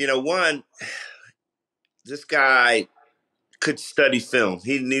 one, this guy could study film.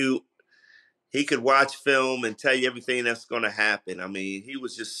 He knew he could watch film and tell you everything that's going to happen. I mean, he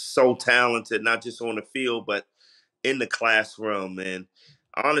was just so talented, not just on the field, but in the classroom. And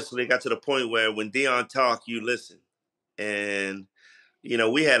honestly, it got to the point where when Deion talked, you listen. And,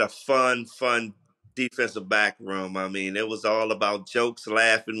 we had a fun defensive back room. I mean, it was all about jokes,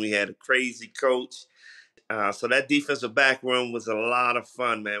 laughing. We had a crazy coach. So that defensive back room was a lot of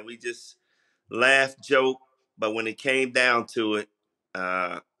fun, man. We just laughed, joked, but when it came down to it,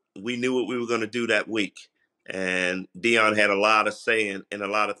 we knew what we were going to do that week. And Deion had a lot of say in a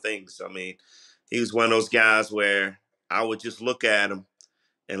lot of things. I mean, he was one of those guys where I would just look at him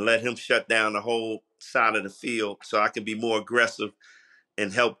and let him shut down the whole side of the field so I could be more aggressive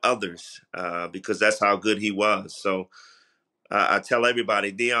and help others because that's how good he was. So I tell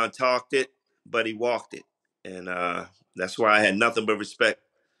everybody, Deion talked it, but he walked it. And that's why I had nothing but respect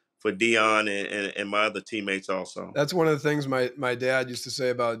for Deion and my other teammates also. That's one of the things my dad used to say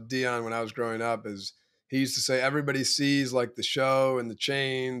about Deion when I was growing up is he used to say everybody sees like the show and the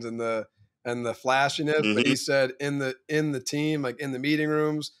chains and the flashiness, but he said in the team, like in the meeting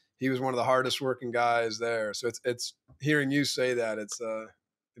rooms, he was one of the hardest working guys there. So it's hearing you say that, it's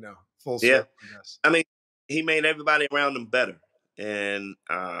full circle, I guess. I mean, he made everybody around him better. And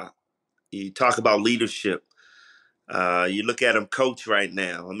you talk about leadership. You look at him coach right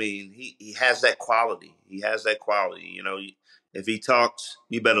now. I mean, he has that quality. He has that quality. If he talks,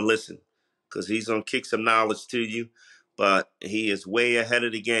 you better listen because he's going to kick some knowledge to you. But he is way ahead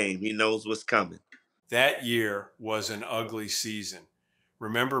of the game. He knows what's coming. That year was an ugly season.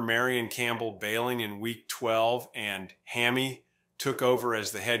 Remember Marion Campbell bailing in week 12 and Hammy took over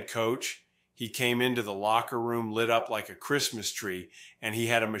as the head coach? He came into the locker room lit up like a Christmas tree, and he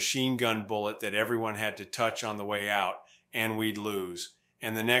had a machine gun bullet that everyone had to touch on the way out, and we'd lose.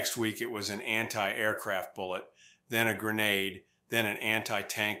 And the next week it was an anti-aircraft bullet, then a grenade, then an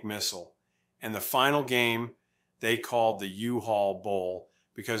anti-tank missile. And the final game they called the U-Haul Bowl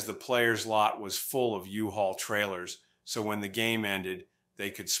because the players' lot was full of U-Haul trailers, so when the game ended, they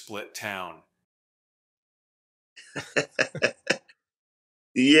could split town.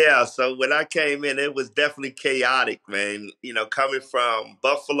 Yeah, so when I came in, it was definitely chaotic, man. Coming from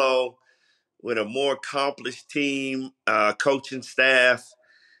Buffalo with a more accomplished team, coaching staff,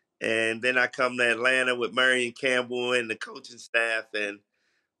 and then I come to Atlanta with Marion Campbell and the coaching staff, and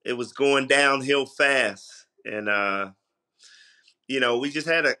it was going downhill fast. And we just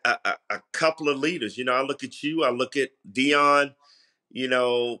had a couple of leaders. I look at you, I look at Deion.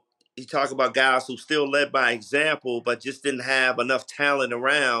 You talk about guys who still led by example, but just didn't have enough talent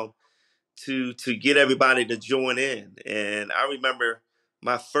around to get everybody to join in. And I remember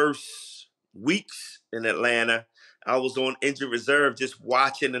my first weeks in Atlanta, I was on injured reserve just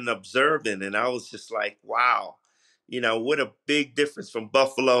watching and observing. And I was just like, wow, what a big difference from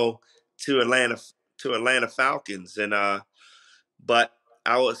Buffalo to Atlanta Falcons. And but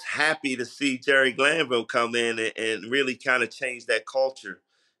I was happy to see Jerry Glanville come in and really kind of change that culture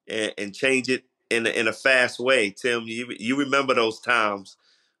and change it in a fast way. Tim, you remember those times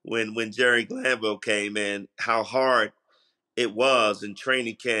when Jerry Glanville came in, how hard it was in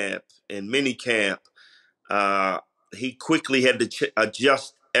training camp and mini camp. he quickly had to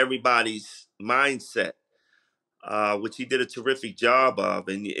adjust everybody's mindset, which he did a terrific job of.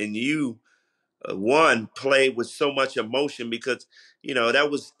 And you, one, played with so much emotion because, that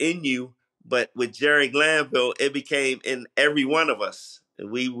was in you. But with Jerry Glanville, it became in every one of us.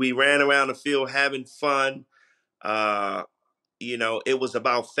 We ran around the field having fun. Uh, it was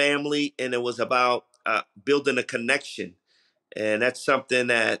about family, and it was about building a connection. And that's something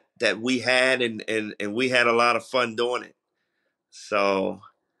that we had, and we had a lot of fun doing it. So,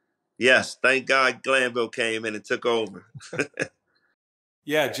 yes, thank God Glanville came in and took over.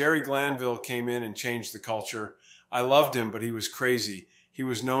 Yeah, Jerry Glanville came in and changed the culture. I loved him, but he was crazy. He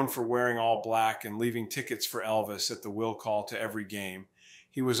was known for wearing all black and leaving tickets for Elvis at the will call to every game.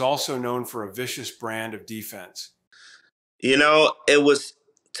 He was also known for a vicious brand of defense. It was,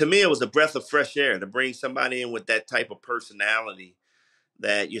 to me, it was a breath of fresh air to bring somebody in with that type of personality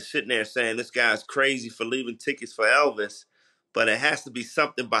that you're sitting there saying, this guy's crazy for leaving tickets for Elvis, but it has to be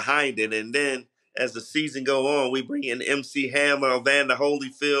something behind it. And then as the season go on, we bring in MC Hammer, Evander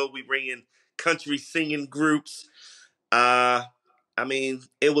Holyfield, we bring in country singing groups.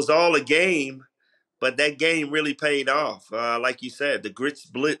 It was all a game, but that game really paid off. Like you said, the grits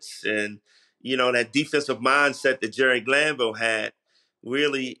blitz and, that defensive mindset that Jerry Glanville had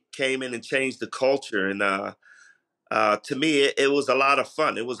really came in and changed the culture. And to me, it was a lot of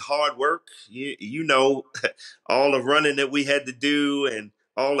fun. It was hard work. All the running that we had to do and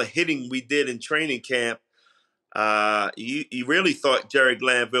all the hitting we did in training camp. You really thought Jerry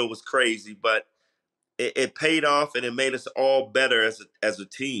Glanville was crazy, but it paid off, and it made us all better as a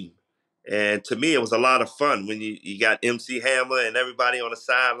team. And to me, it was a lot of fun when you got MC Hammer and everybody on the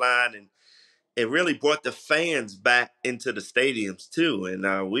sideline, and it really brought the fans back into the stadiums too.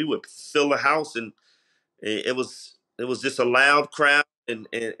 And we would fill the house, and it was just a loud crowd and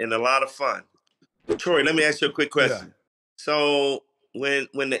a lot of fun. Troy, let me ask you a quick Yeah. question. So when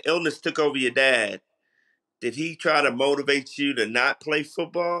the illness took over your dad, did he try to motivate you to not play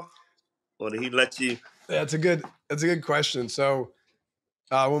football, or did he let you? That's a good question. So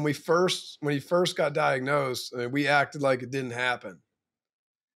when he first got diagnosed, we acted like it didn't happen.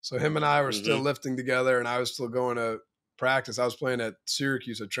 So him and I were still Mm-hmm. lifting together, and I was still going to practice. I was playing at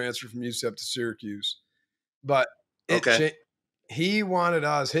Syracuse. I transferred from UCF to Syracuse, but Okay. he wanted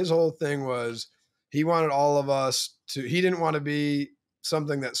us. His whole thing was he wanted all of us to. He didn't want to be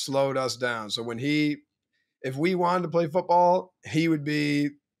something that slowed us down. So if we wanted to play football, he would be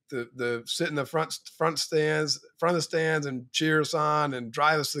the sit in the front of the stands and cheer us on and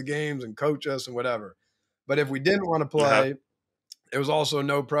drive us to the games and coach us and whatever. But if we didn't want to Uh-huh. play, it was also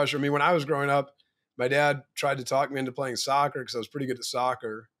no pressure. I mean, when I was growing up, my dad tried to talk me into playing soccer because I was pretty good at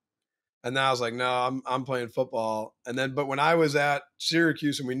soccer. And then I was like, no, I'm playing football. But when I was at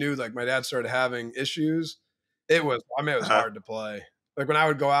Syracuse and we knew like my dad started having issues, it was Uh-huh. hard to play. Like when I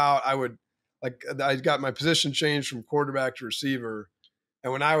would go out, I got my position changed from quarterback to receiver.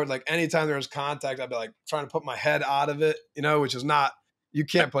 And when I would anytime there was contact, I'd be like trying to put my head out of it, which is not, you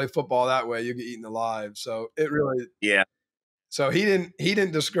can't play football that way. You get eaten alive. So it really, Yeah. so he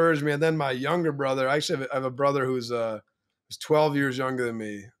didn't discourage me. And then my younger brother, I actually have a brother who's 12 years younger than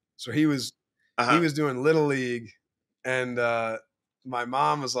me. So he was Uh-huh. doing little league, and my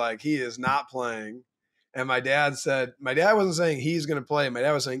mom was like, he is not playing. And my dad wasn't saying he's going to play. My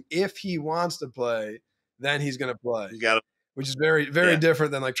dad was saying if he wants to play, then he's going to play, You got it. which is very, very Yeah.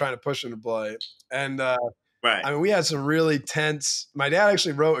 different than like trying to push him to play. And Right. we had some really tense. My dad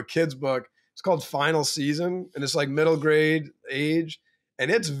actually wrote a kid's book. It's called Final Season, and it's like middle grade age, and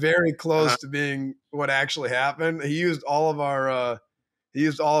it's very Uh-huh. close to being what actually happened. He used all of our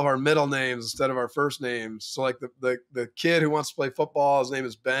middle names instead of our first names. So like the kid who wants to play football, his name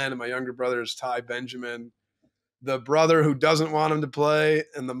is Ben, and my younger brother is Ty Benjamin. The brother who doesn't want him to play,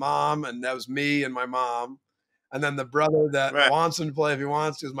 and the mom, and that was me and my mom. And then the brother that Right. wants him to play if he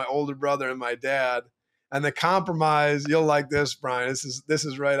wants to is my older brother and my dad. And the compromise, you'll like this, Brian. This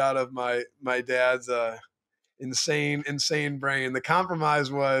is right out of my dad's insane brain. The compromise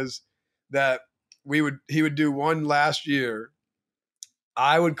was that he would do one last year.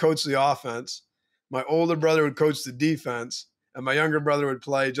 I would coach the offense. My older brother would coach the defense, and my younger brother would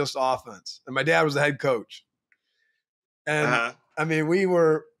play just offense. And my dad was the head coach. And Uh-huh. I mean,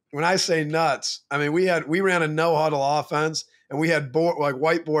 when I say nuts, I mean, we ran a no huddle offense, and we had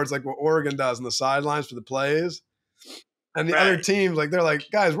whiteboards like what Oregon does on the sidelines for the plays. And the other Right. teams, they're like,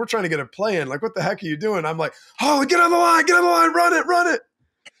 guys, we're trying to get a play in. Like, what the heck are you doing? I'm like, oh, get on the line, run it.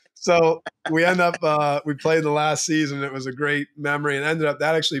 So we we played the last season. It was a great memory, and ended up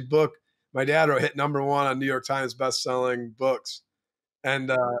that actually book my dad hit #1 on New York Times best-selling books. And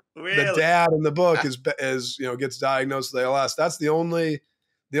the Really? dad in the book I, is gets diagnosed with ALS. That's the only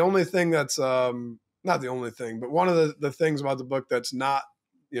thing that's not the only thing, but one of the things about the book that's not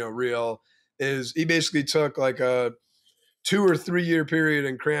real is he basically took like a 2 or 3 year period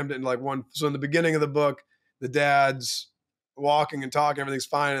and crammed it in like one. So in the beginning of the book, the dad's walking and talking, everything's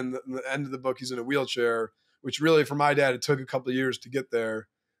fine. And the end of the book, he's in a wheelchair, which really for my dad, it took a couple of years to get there.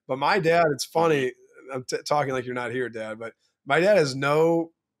 But my dad, it's mhm. funny. I'm talking like you're not here, Dad, but my dad has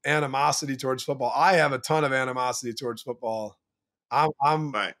no animosity towards football. I have a ton of animosity towards football.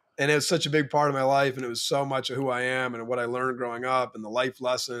 I'm Right, and it was such a big part of my life, and it was so much of who I am and what I learned growing up, and the life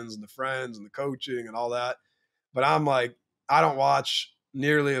lessons and the friends and the coaching and all that. But I'm like, I don't watch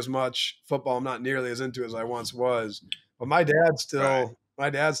nearly as much football. I'm not nearly as into it as I once was. But right, my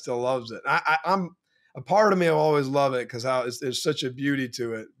dad still loves it. I'm a part of me will always love it because there's such a beauty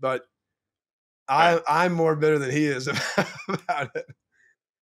to it. But right. I'm more bitter than he is about it.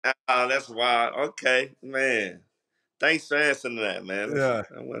 Oh, that's wild. Okay, man. Thanks for answering that, man. Yeah,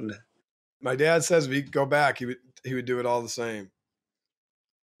 I wonder. my dad says if he could go back, he would do it all the same.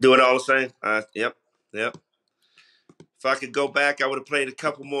 Do it all the same. Yep, yep. If I could go back, I would have played a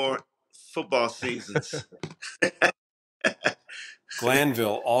couple more football seasons.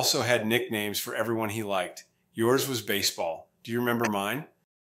 Glanville also had nicknames for everyone he liked. Yours was baseball. Do you remember mine?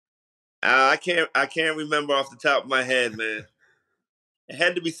 I can't remember off the top of my head, man. It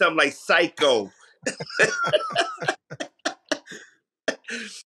had to be something like Psycho,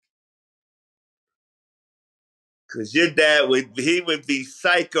 because your dad would be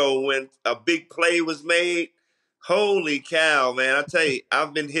psycho when a big play was made. Holy cow, man! I tell you,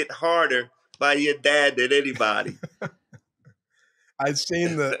 I've been hit harder by your dad than anybody. I've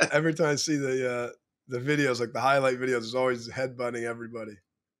seen the every time I see the videos, like the highlight videos, is always headbutting everybody.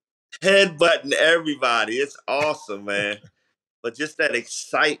 Headbutting everybody. It's awesome, man. But just that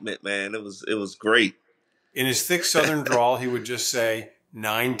excitement, man. It was great. In his thick southern drawl, he would just say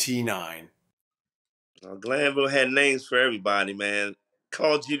 99. Glanville had names for everybody, man.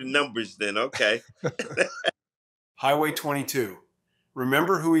 Called you the numbers then, okay. Highway 22.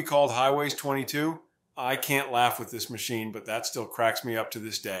 Remember who he called Highways 22? I can't laugh with this machine, but that still cracks me up to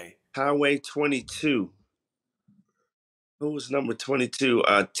this day. Highway 22. Who was number 22?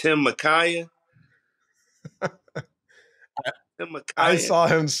 Tim McKaya? Tim I McKaya? saw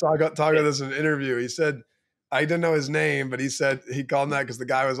him talk about Yeah. this in an interview. He said I didn't know his name, but he said he called him that because the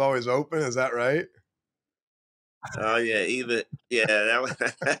guy was always open. Is that right? Oh yeah, that was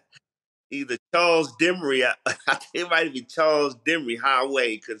either Charles Demery. I think it might be Charles Demery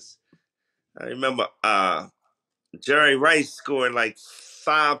Highway, because I remember Jerry Rice scoring like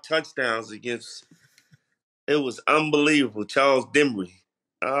 5 touchdowns against. It was unbelievable. Charles Demery.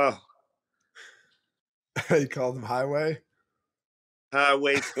 Oh, He called him Highway.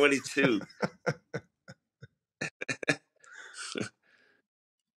 Highway 22.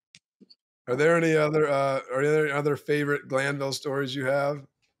 Are there any other favorite Glanville stories you have,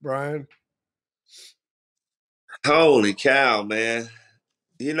 Brian? Holy cow, man.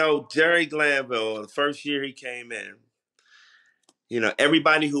 Jerry Glanville, the first year he came in,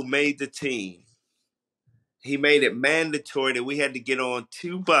 everybody who made the team, he made it mandatory that we had to get on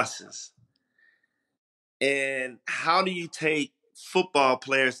 2 buses. And how do you take football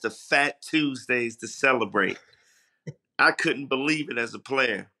players to Fat Tuesdays to celebrate? I couldn't believe it as a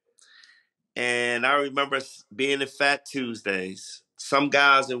player. And I remember being at Fat Tuesdays. Some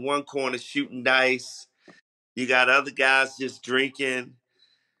guys in one corner shooting dice. You got other guys just drinking.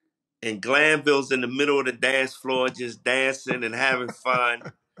 And Glanville's in the middle of the dance floor just dancing and having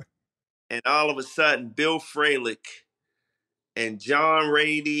fun. And all of a sudden, Bill Fralick and John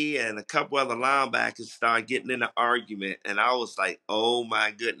Rady and a couple other linebackers start getting in an argument. And I was like, oh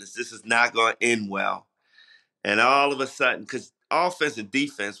my goodness, this is not going to end well. And all of a sudden, because offense and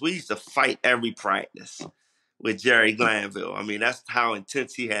defense, we used to fight every practice with Jerry Glanville. I mean, that's how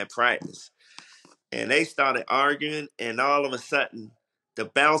intense he had practice. And they started arguing, and all of a sudden, the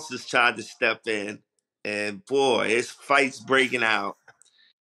bouncers tried to step in, and boy, it's fights breaking out.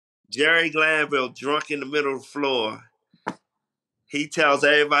 Jerry Glanville, drunk in the middle of the floor, he tells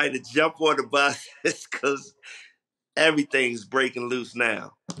everybody to jump on the bus because everything's breaking loose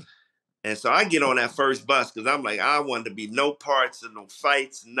now. And so I get on that first bus because I'm like, I wanted to be no parts of no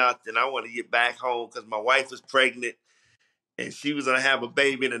fights, nothing. I want to get back home because my wife was pregnant and she was going to have a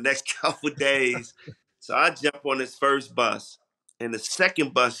baby in the next couple of days. So I jump on this first bus, and the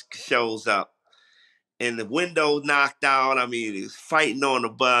second bus shows up, and the window knocked out. I mean, he was fighting on the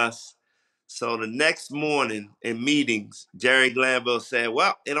bus. So the next morning in meetings, Jerry Glanville said,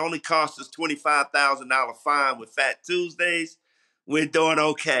 well, it only cost us $25,000 fine with Fat Tuesdays, we're doing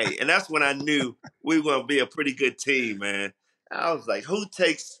okay. And that's when I knew we were going to be a pretty good team, man. I was like, who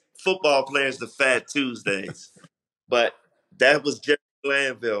takes football players to Fat Tuesdays? But that was Jerry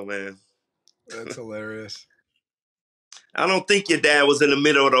Glanville, man. That's hilarious. I don't think your dad was in the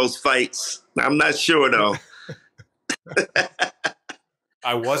middle of those fights. I'm not sure, though.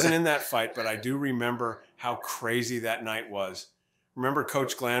 I wasn't in that fight, but I do remember how crazy that night was. Remember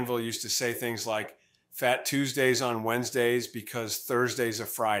Coach Glanville used to say things like, Fat Tuesdays on Wednesdays because Thursday's a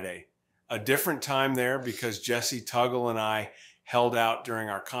Friday. A different time there because Jesse Tuggle and I held out during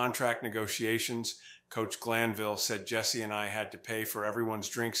our contract negotiations. Coach Glanville said Jesse and I had to pay for everyone's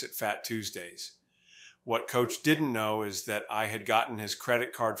drinks at Fat Tuesdays. What Coach didn't know is that I had gotten his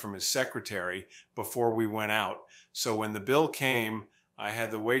credit card from his secretary before we went out. So when the bill came, I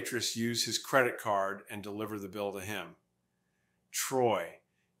had the waitress use his credit card and deliver the bill to him. Troy,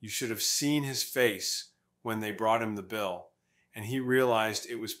 you should have seen his face when they brought him the bill, and he realized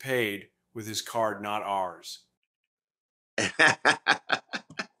it was paid with his card, not ours.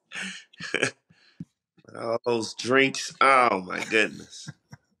 All those drinks. Oh, my goodness.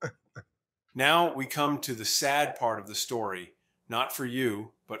 Now we come to the sad part of the story, not for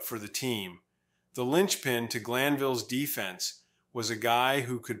you, but for the team. The linchpin to Glanville's defense was a guy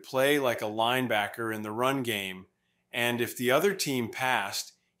who could play like a linebacker in the run game, and if the other team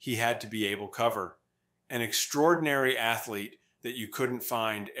passed, he had to be able cover. An extraordinary athlete that you couldn't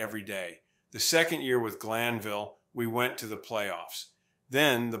find every day. The second year with Glanville, we went to the playoffs.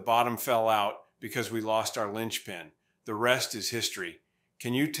 Then the bottom fell out because we lost our linchpin. The rest is history.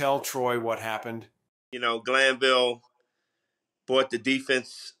 Can you tell Troy what happened? You know, Glanville brought the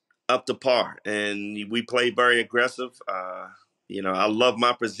defense up to par, and we played very aggressive. You know, I love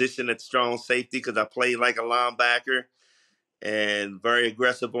my position at strong safety because I played like a linebacker and very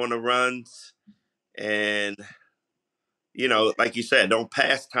aggressive on the runs. And, you know, like you said, don't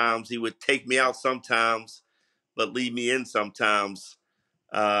pass times. He would take me out sometimes, but leave me in sometimes.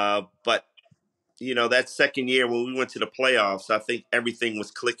 But you know, that second year when we went to the playoffs, I think everything was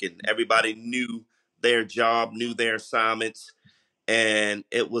clicking. Everybody knew their job, knew their assignments, and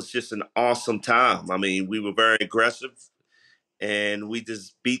it was just an awesome time. I mean, we were very aggressive, and we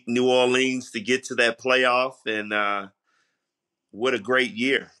just beat New Orleans to get to that playoff, and what a great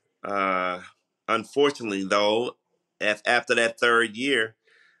year. Unfortunately, though, after that third year,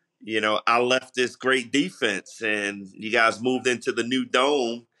 you know, I left this great defense, and you guys moved into the new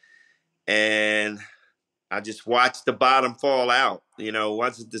dome, and I just watched the bottom fall out. You know, it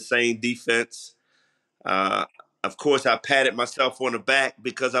wasn't the same defense. Uh, of course, I patted myself on the back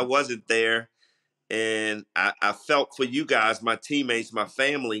because I wasn't there. And I felt for you guys, my teammates, my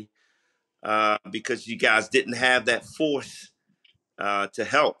family, because you guys didn't have that force to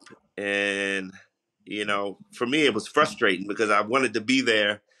help. And, you know, for me, it was frustrating because I wanted to be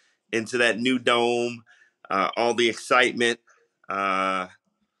there into that new dome, all the excitement.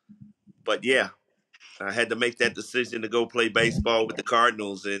 But yeah, I had to make that decision to go play baseball with the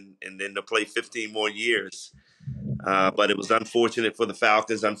Cardinals and then to play 15 more years. But it was unfortunate for the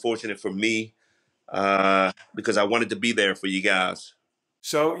Falcons, unfortunate for me, because I wanted to be there for you guys.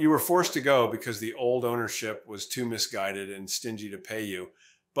 So you were forced to go because the old ownership was too misguided and stingy to pay you,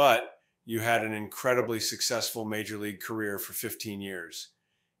 but you had an incredibly successful major league career for 15 years.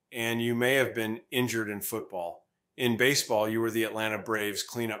 And you may have been injured in football. In baseball, you were the Atlanta Braves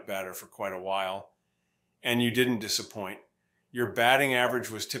cleanup batter for quite a while, and you didn't disappoint. Your batting average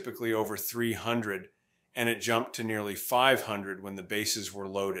was typically over 300, and it jumped to nearly 500 when the bases were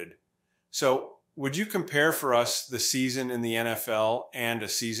loaded. So would you compare for us the season in the NFL and a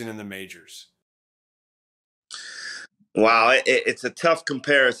season in the majors? Wow, it's a tough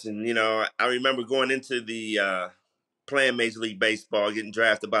comparison. You know, I remember going into the playing Major League Baseball, getting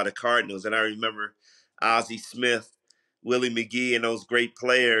drafted by the Cardinals, and I remember Ozzie Smith, Willie McGee, and those great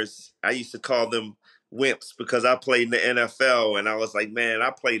players. I used to call them wimps because I played in the NFL, and I was like, man,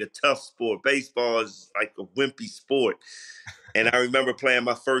 I played a tough sport. Baseball is like a wimpy sport. And I remember playing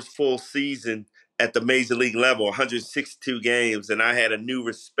my first full season at the major league level, 162 games, and I had a new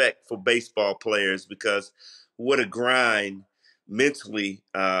respect for baseball players because what a grind mentally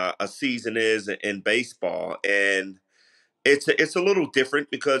a season is in baseball, and it's a little different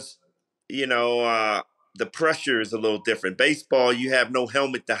because you know the pressure is a little different. Baseball, you have no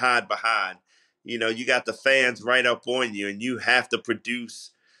helmet to hide behind. You know, you got the fans right up on you, and you have to produce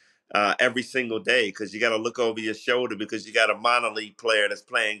every single day because you got to look over your shoulder because you got a minor league player that's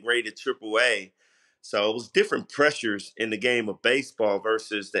playing great at AAA. So it was different pressures in the game of baseball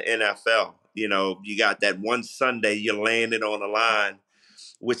versus the NFL. You know, you got that one Sunday you're landing on the line,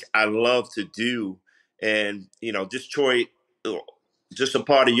 which I love to do. And, you know, Detroit just a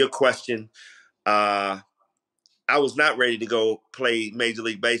part of your question, uh, I was not ready to go play Major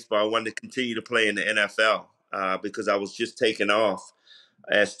League Baseball. I wanted to continue to play in the NFL because I was just taking off,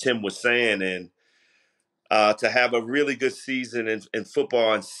 as Tim was saying, and to have a really good season in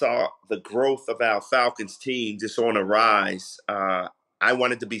football and saw the growth of our Falcons team just on a rise. I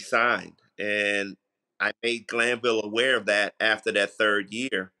wanted to be signed, and I made Glanville aware of that after that third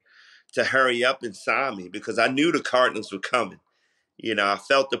year to hurry up and sign me because I knew the Cardinals were coming. I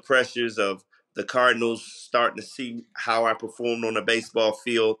felt the pressures of the Cardinals starting to see how I performed on the baseball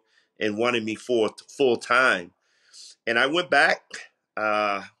field and wanting me for full time. And I went back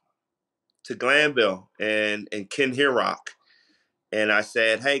uh, to Glanville and Ken Hirock, and I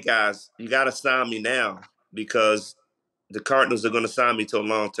said, "Hey guys, you got to sign me now because the Cardinals are going to sign me to a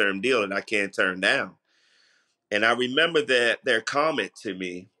long-term deal that I can't turn down." And I remember that their comment to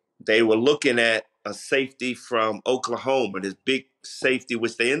me, they were looking at a safety from Oklahoma, this big safety,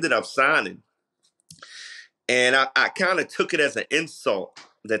 which they ended up signing. And I kind of took it as an insult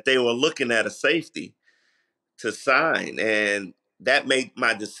that they were looking at a safety to sign. And that made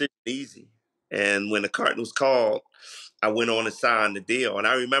my decision easy. And when the Cardinals called, I went on and signed the deal. And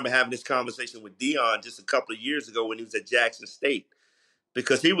I remember having this conversation with Dion just a couple of years ago when he was at Jackson State,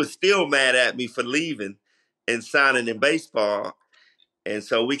 because he was still mad at me for leaving and signing in baseball. And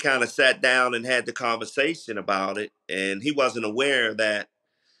so we kind of sat down and had the conversation about it. And he wasn't aware that,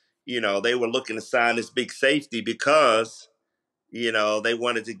 they were looking to sign this big safety because, they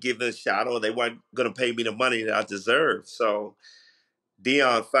wanted to give it a shot or they weren't going to pay me the money that I deserved. So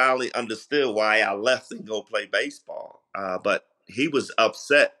Dion finally understood why I left and go play baseball. But he was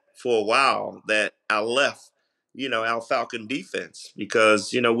upset for a while that I left, our Falcon defense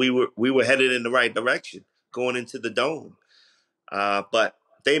because, we were headed in the right direction going into the dome. But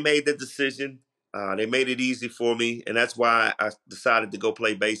they made the decision. They made it easy for me, and that's why I decided to go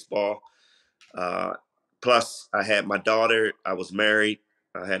play baseball. Uh, Plus, I had my daughter. I was married.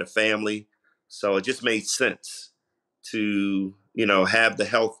 I had a family, so it just made sense to have the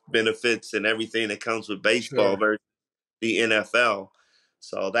health benefits and everything that comes with baseball Sure. versus the NFL.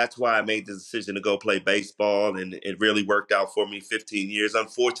 So that's why I made the decision to go play baseball, and it really worked out for me. 15 years.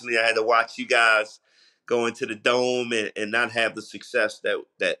 Unfortunately, I had to watch you guys go into the dome and not have the success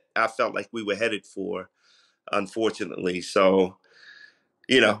that I felt like we were headed for. Unfortunately, so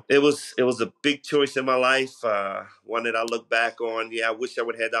it was a big choice in my life, one that I look back on. Yeah, I wish I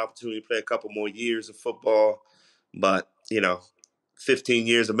would have had the opportunity to play a couple more years of football, but 15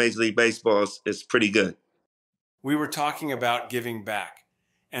 years of Major League Baseball is pretty good. We were talking about giving back,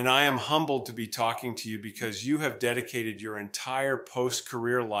 and I am humbled to be talking to you because you have dedicated your entire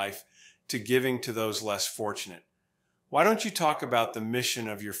post-career life to giving to those less fortunate. Why don't you talk about the mission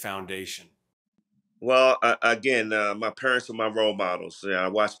of your foundation? Well, again, my parents were my role models. I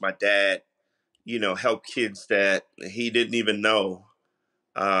watched my dad, help kids that he didn't even know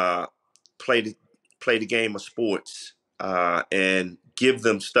uh, play the play the game of sports and give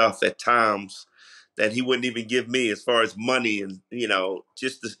them stuff at times that he wouldn't even give me as far as money and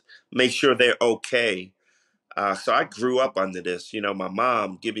just to make sure they're okay. So I grew up under this. My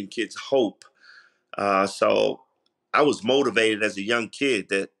mom giving kids hope. So I was motivated as a young kid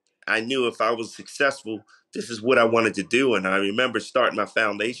that I knew if I was successful, this is what I wanted to do. And I remember starting my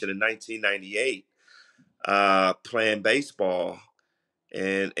foundation in 1998, playing baseball,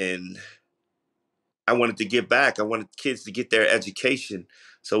 and I wanted to give back. I wanted kids to get their education.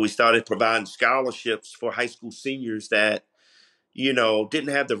 So we started providing scholarships for high school seniors that, didn't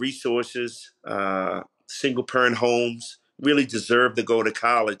have the resources, single parent homes, really deserved to go to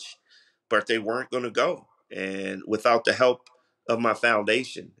college, but they weren't going to go. And without the help of my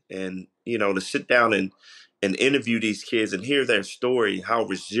foundation and, to sit down and interview these kids and hear their story, how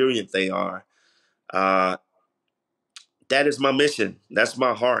resilient they are, uh, that is my mission. That's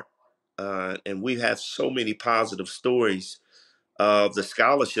my heart. And we have so many positive stories of the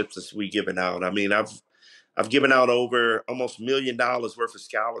scholarships that we given out. I mean, I've given out over almost $1 million worth of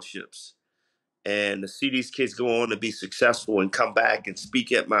scholarships, and to see these kids go on to be successful and come back and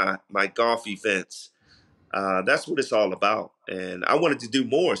speak at my golf events, that's what it's all about. And I wanted to do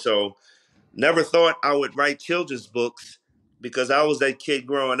more, so never thought I would write children's books because I was that kid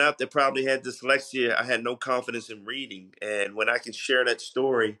growing up that probably had dyslexia. I had no confidence in reading. And when I can share that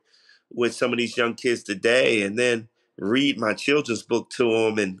story with some of these young kids today and then read my children's book to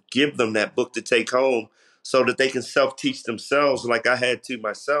them and give them that book to take home so that they can self-teach themselves like I had to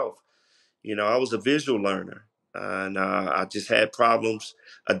myself. I was a visual learner and I just had problems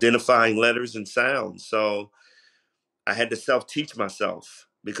identifying letters and sounds. So I had to self-teach myself.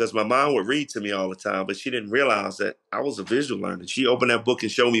 because my mom would read to me all the time, but she didn't realize that I was a visual learner. She opened that book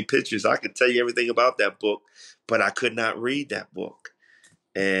and showed me pictures. I could tell you everything about that book, but I could not read that book.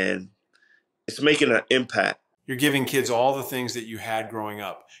 And it's making an impact. You're giving kids all the things that you had growing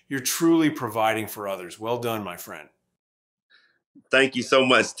up. You're truly providing for others. Well done, my friend. Thank you so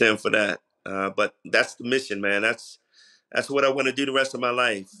much, Tim, for that. But that's the mission, man. That's what I want to do the rest of my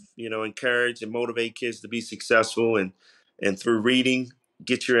life. You know, encourage and motivate kids to be successful, and through reading,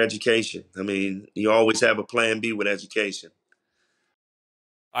 get your education. I mean, you always have a plan B with education.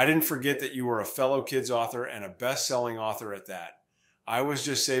 I didn't forget that you were a fellow kids author and a best-selling author at that. I was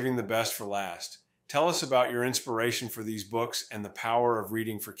just saving the best for last. Tell us about your inspiration for these books and the power of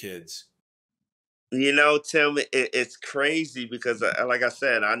reading for kids. You know, Tim, it's crazy because, like I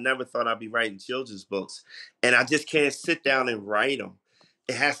said, I never thought I'd be writing children's books, and I just can't sit down and write them.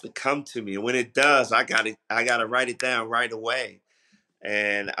 It has to come to me, and when it does, I got to write it down right away.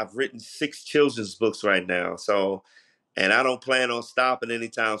 And I've written 6 children's books right now, and I don't plan on stopping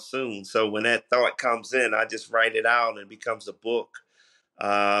anytime soon. So when that thought comes in, I just write it out and it becomes a book.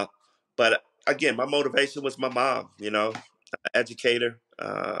 But again, my motivation was my mom, you know, educator,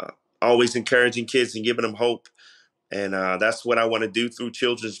 always encouraging kids and giving them hope. And that's what I want to do through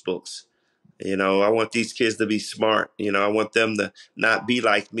children's books. You know, I want these kids to be smart. You know, I want them to not be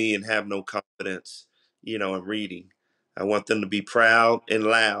like me and have no confidence, you know, in reading. I want them to be proud and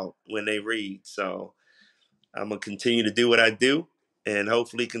loud when they read. So I'm going to continue to do what I do and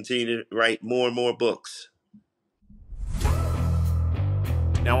hopefully continue to write more and more books.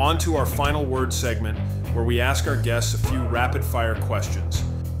 Now on to our final word segment, where we ask our guests a few rapid fire questions.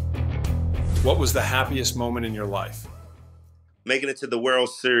 What was the happiest moment in your life? Making it to the World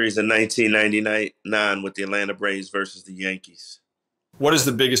Series in 1999 with the Atlanta Braves versus the Yankees. What is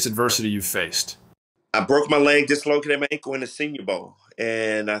the biggest adversity you've faced? I broke my leg, dislocated my ankle in the Senior Bowl,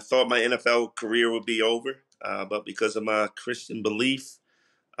 and I thought my NFL career would be over. But because of my Christian belief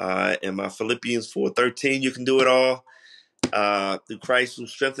and my Philippians 4:13, you can do it all through Christ who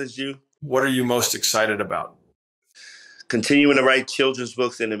strengthens you. What are you most excited about? Continuing to write children's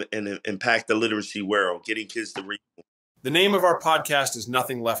books and impact the literacy world, getting kids to read. The name of our podcast is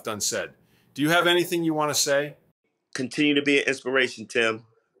Nothing Left Unsaid. Do you have anything you want to say? Continue to be an inspiration, Tim.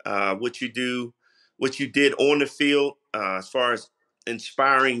 What you do, what you did on the field, as far as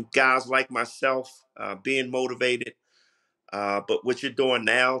inspiring guys like myself, being motivated. But what you're doing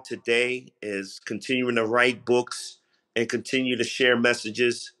now today is continuing to write books and continue to share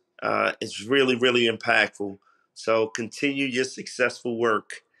messages. It's really, really impactful. So continue your successful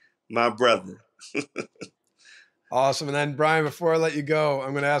work, my brother. Awesome. And then, Brian, before I let you go,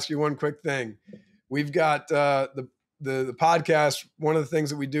 I'm going to ask you one quick thing. We've got the podcast. One of the things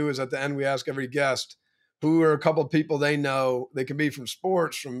that we do is at the end, we ask every guest who are a couple of people they know. They can be from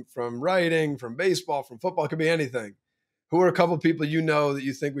sports, from writing, from baseball, from football. It could be anything. Who are a couple of people you know that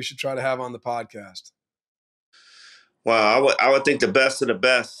you think we should try to have on the podcast? Well, I would think the best of the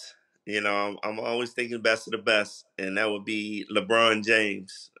best. You know, I'm always thinking best of the best, and that would be LeBron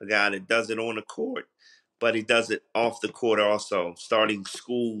James, a guy that does it on the court, but he does it off the court also, starting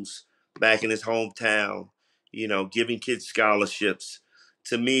schools back in his hometown, you know, giving kids scholarships.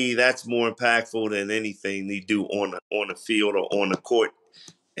 To me, that's more impactful than anything they do on the field or on the court.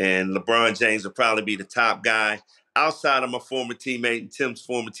 And LeBron James will probably be the top guy outside of my former teammate and Tim's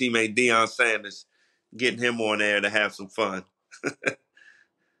former teammate, Deion Sanders, getting him on there to have some fun.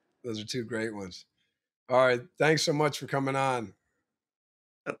 Those are 2 great ones. All right. Thanks so much for coming on.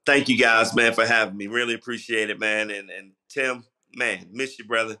 Thank you guys, man, for having me. Really appreciate it, man. And Tim, man, miss you,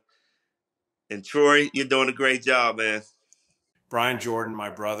 brother. And Troy, you're doing a great job, man. Brian Jordan, my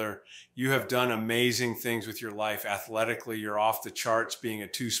brother, you have done amazing things with your life. Athletically, you're off the charts being a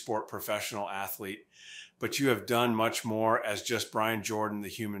 2-sport professional athlete, but you have done much more as just Brian Jordan, the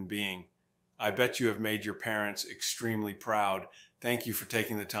human being. I bet you have made your parents extremely proud. Thank you for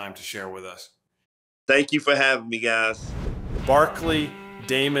taking the time to share with us. Thank you for having me, guys. Barkley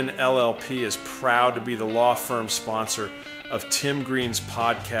Damon LLP is proud to be the law firm sponsor of Tim Green's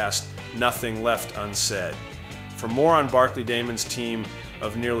podcast, Nothing Left Unsaid. For more on Barkley Damon's team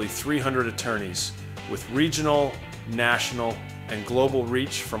of nearly 300 attorneys with regional, national, and global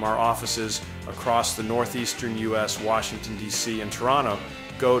reach from our offices across the northeastern U.S., Washington, D.C., and Toronto,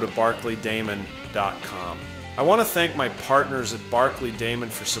 go to barclaydamon.com. I want to thank my partners at Barkley Damon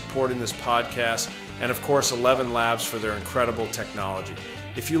for supporting this podcast, and of course 11 Labs for their incredible technology.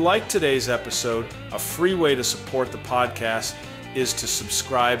 If you liked today's episode, a free way to support the podcast is to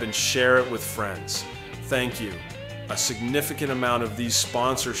subscribe and share it with friends. Thank you. A significant amount of these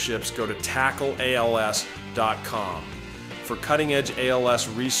sponsorships go to tackleals.com. for cutting-edge ALS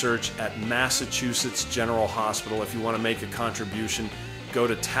research at Massachusetts General Hospital. If you want to make a contribution, go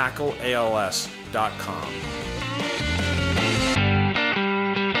to tackleals.com.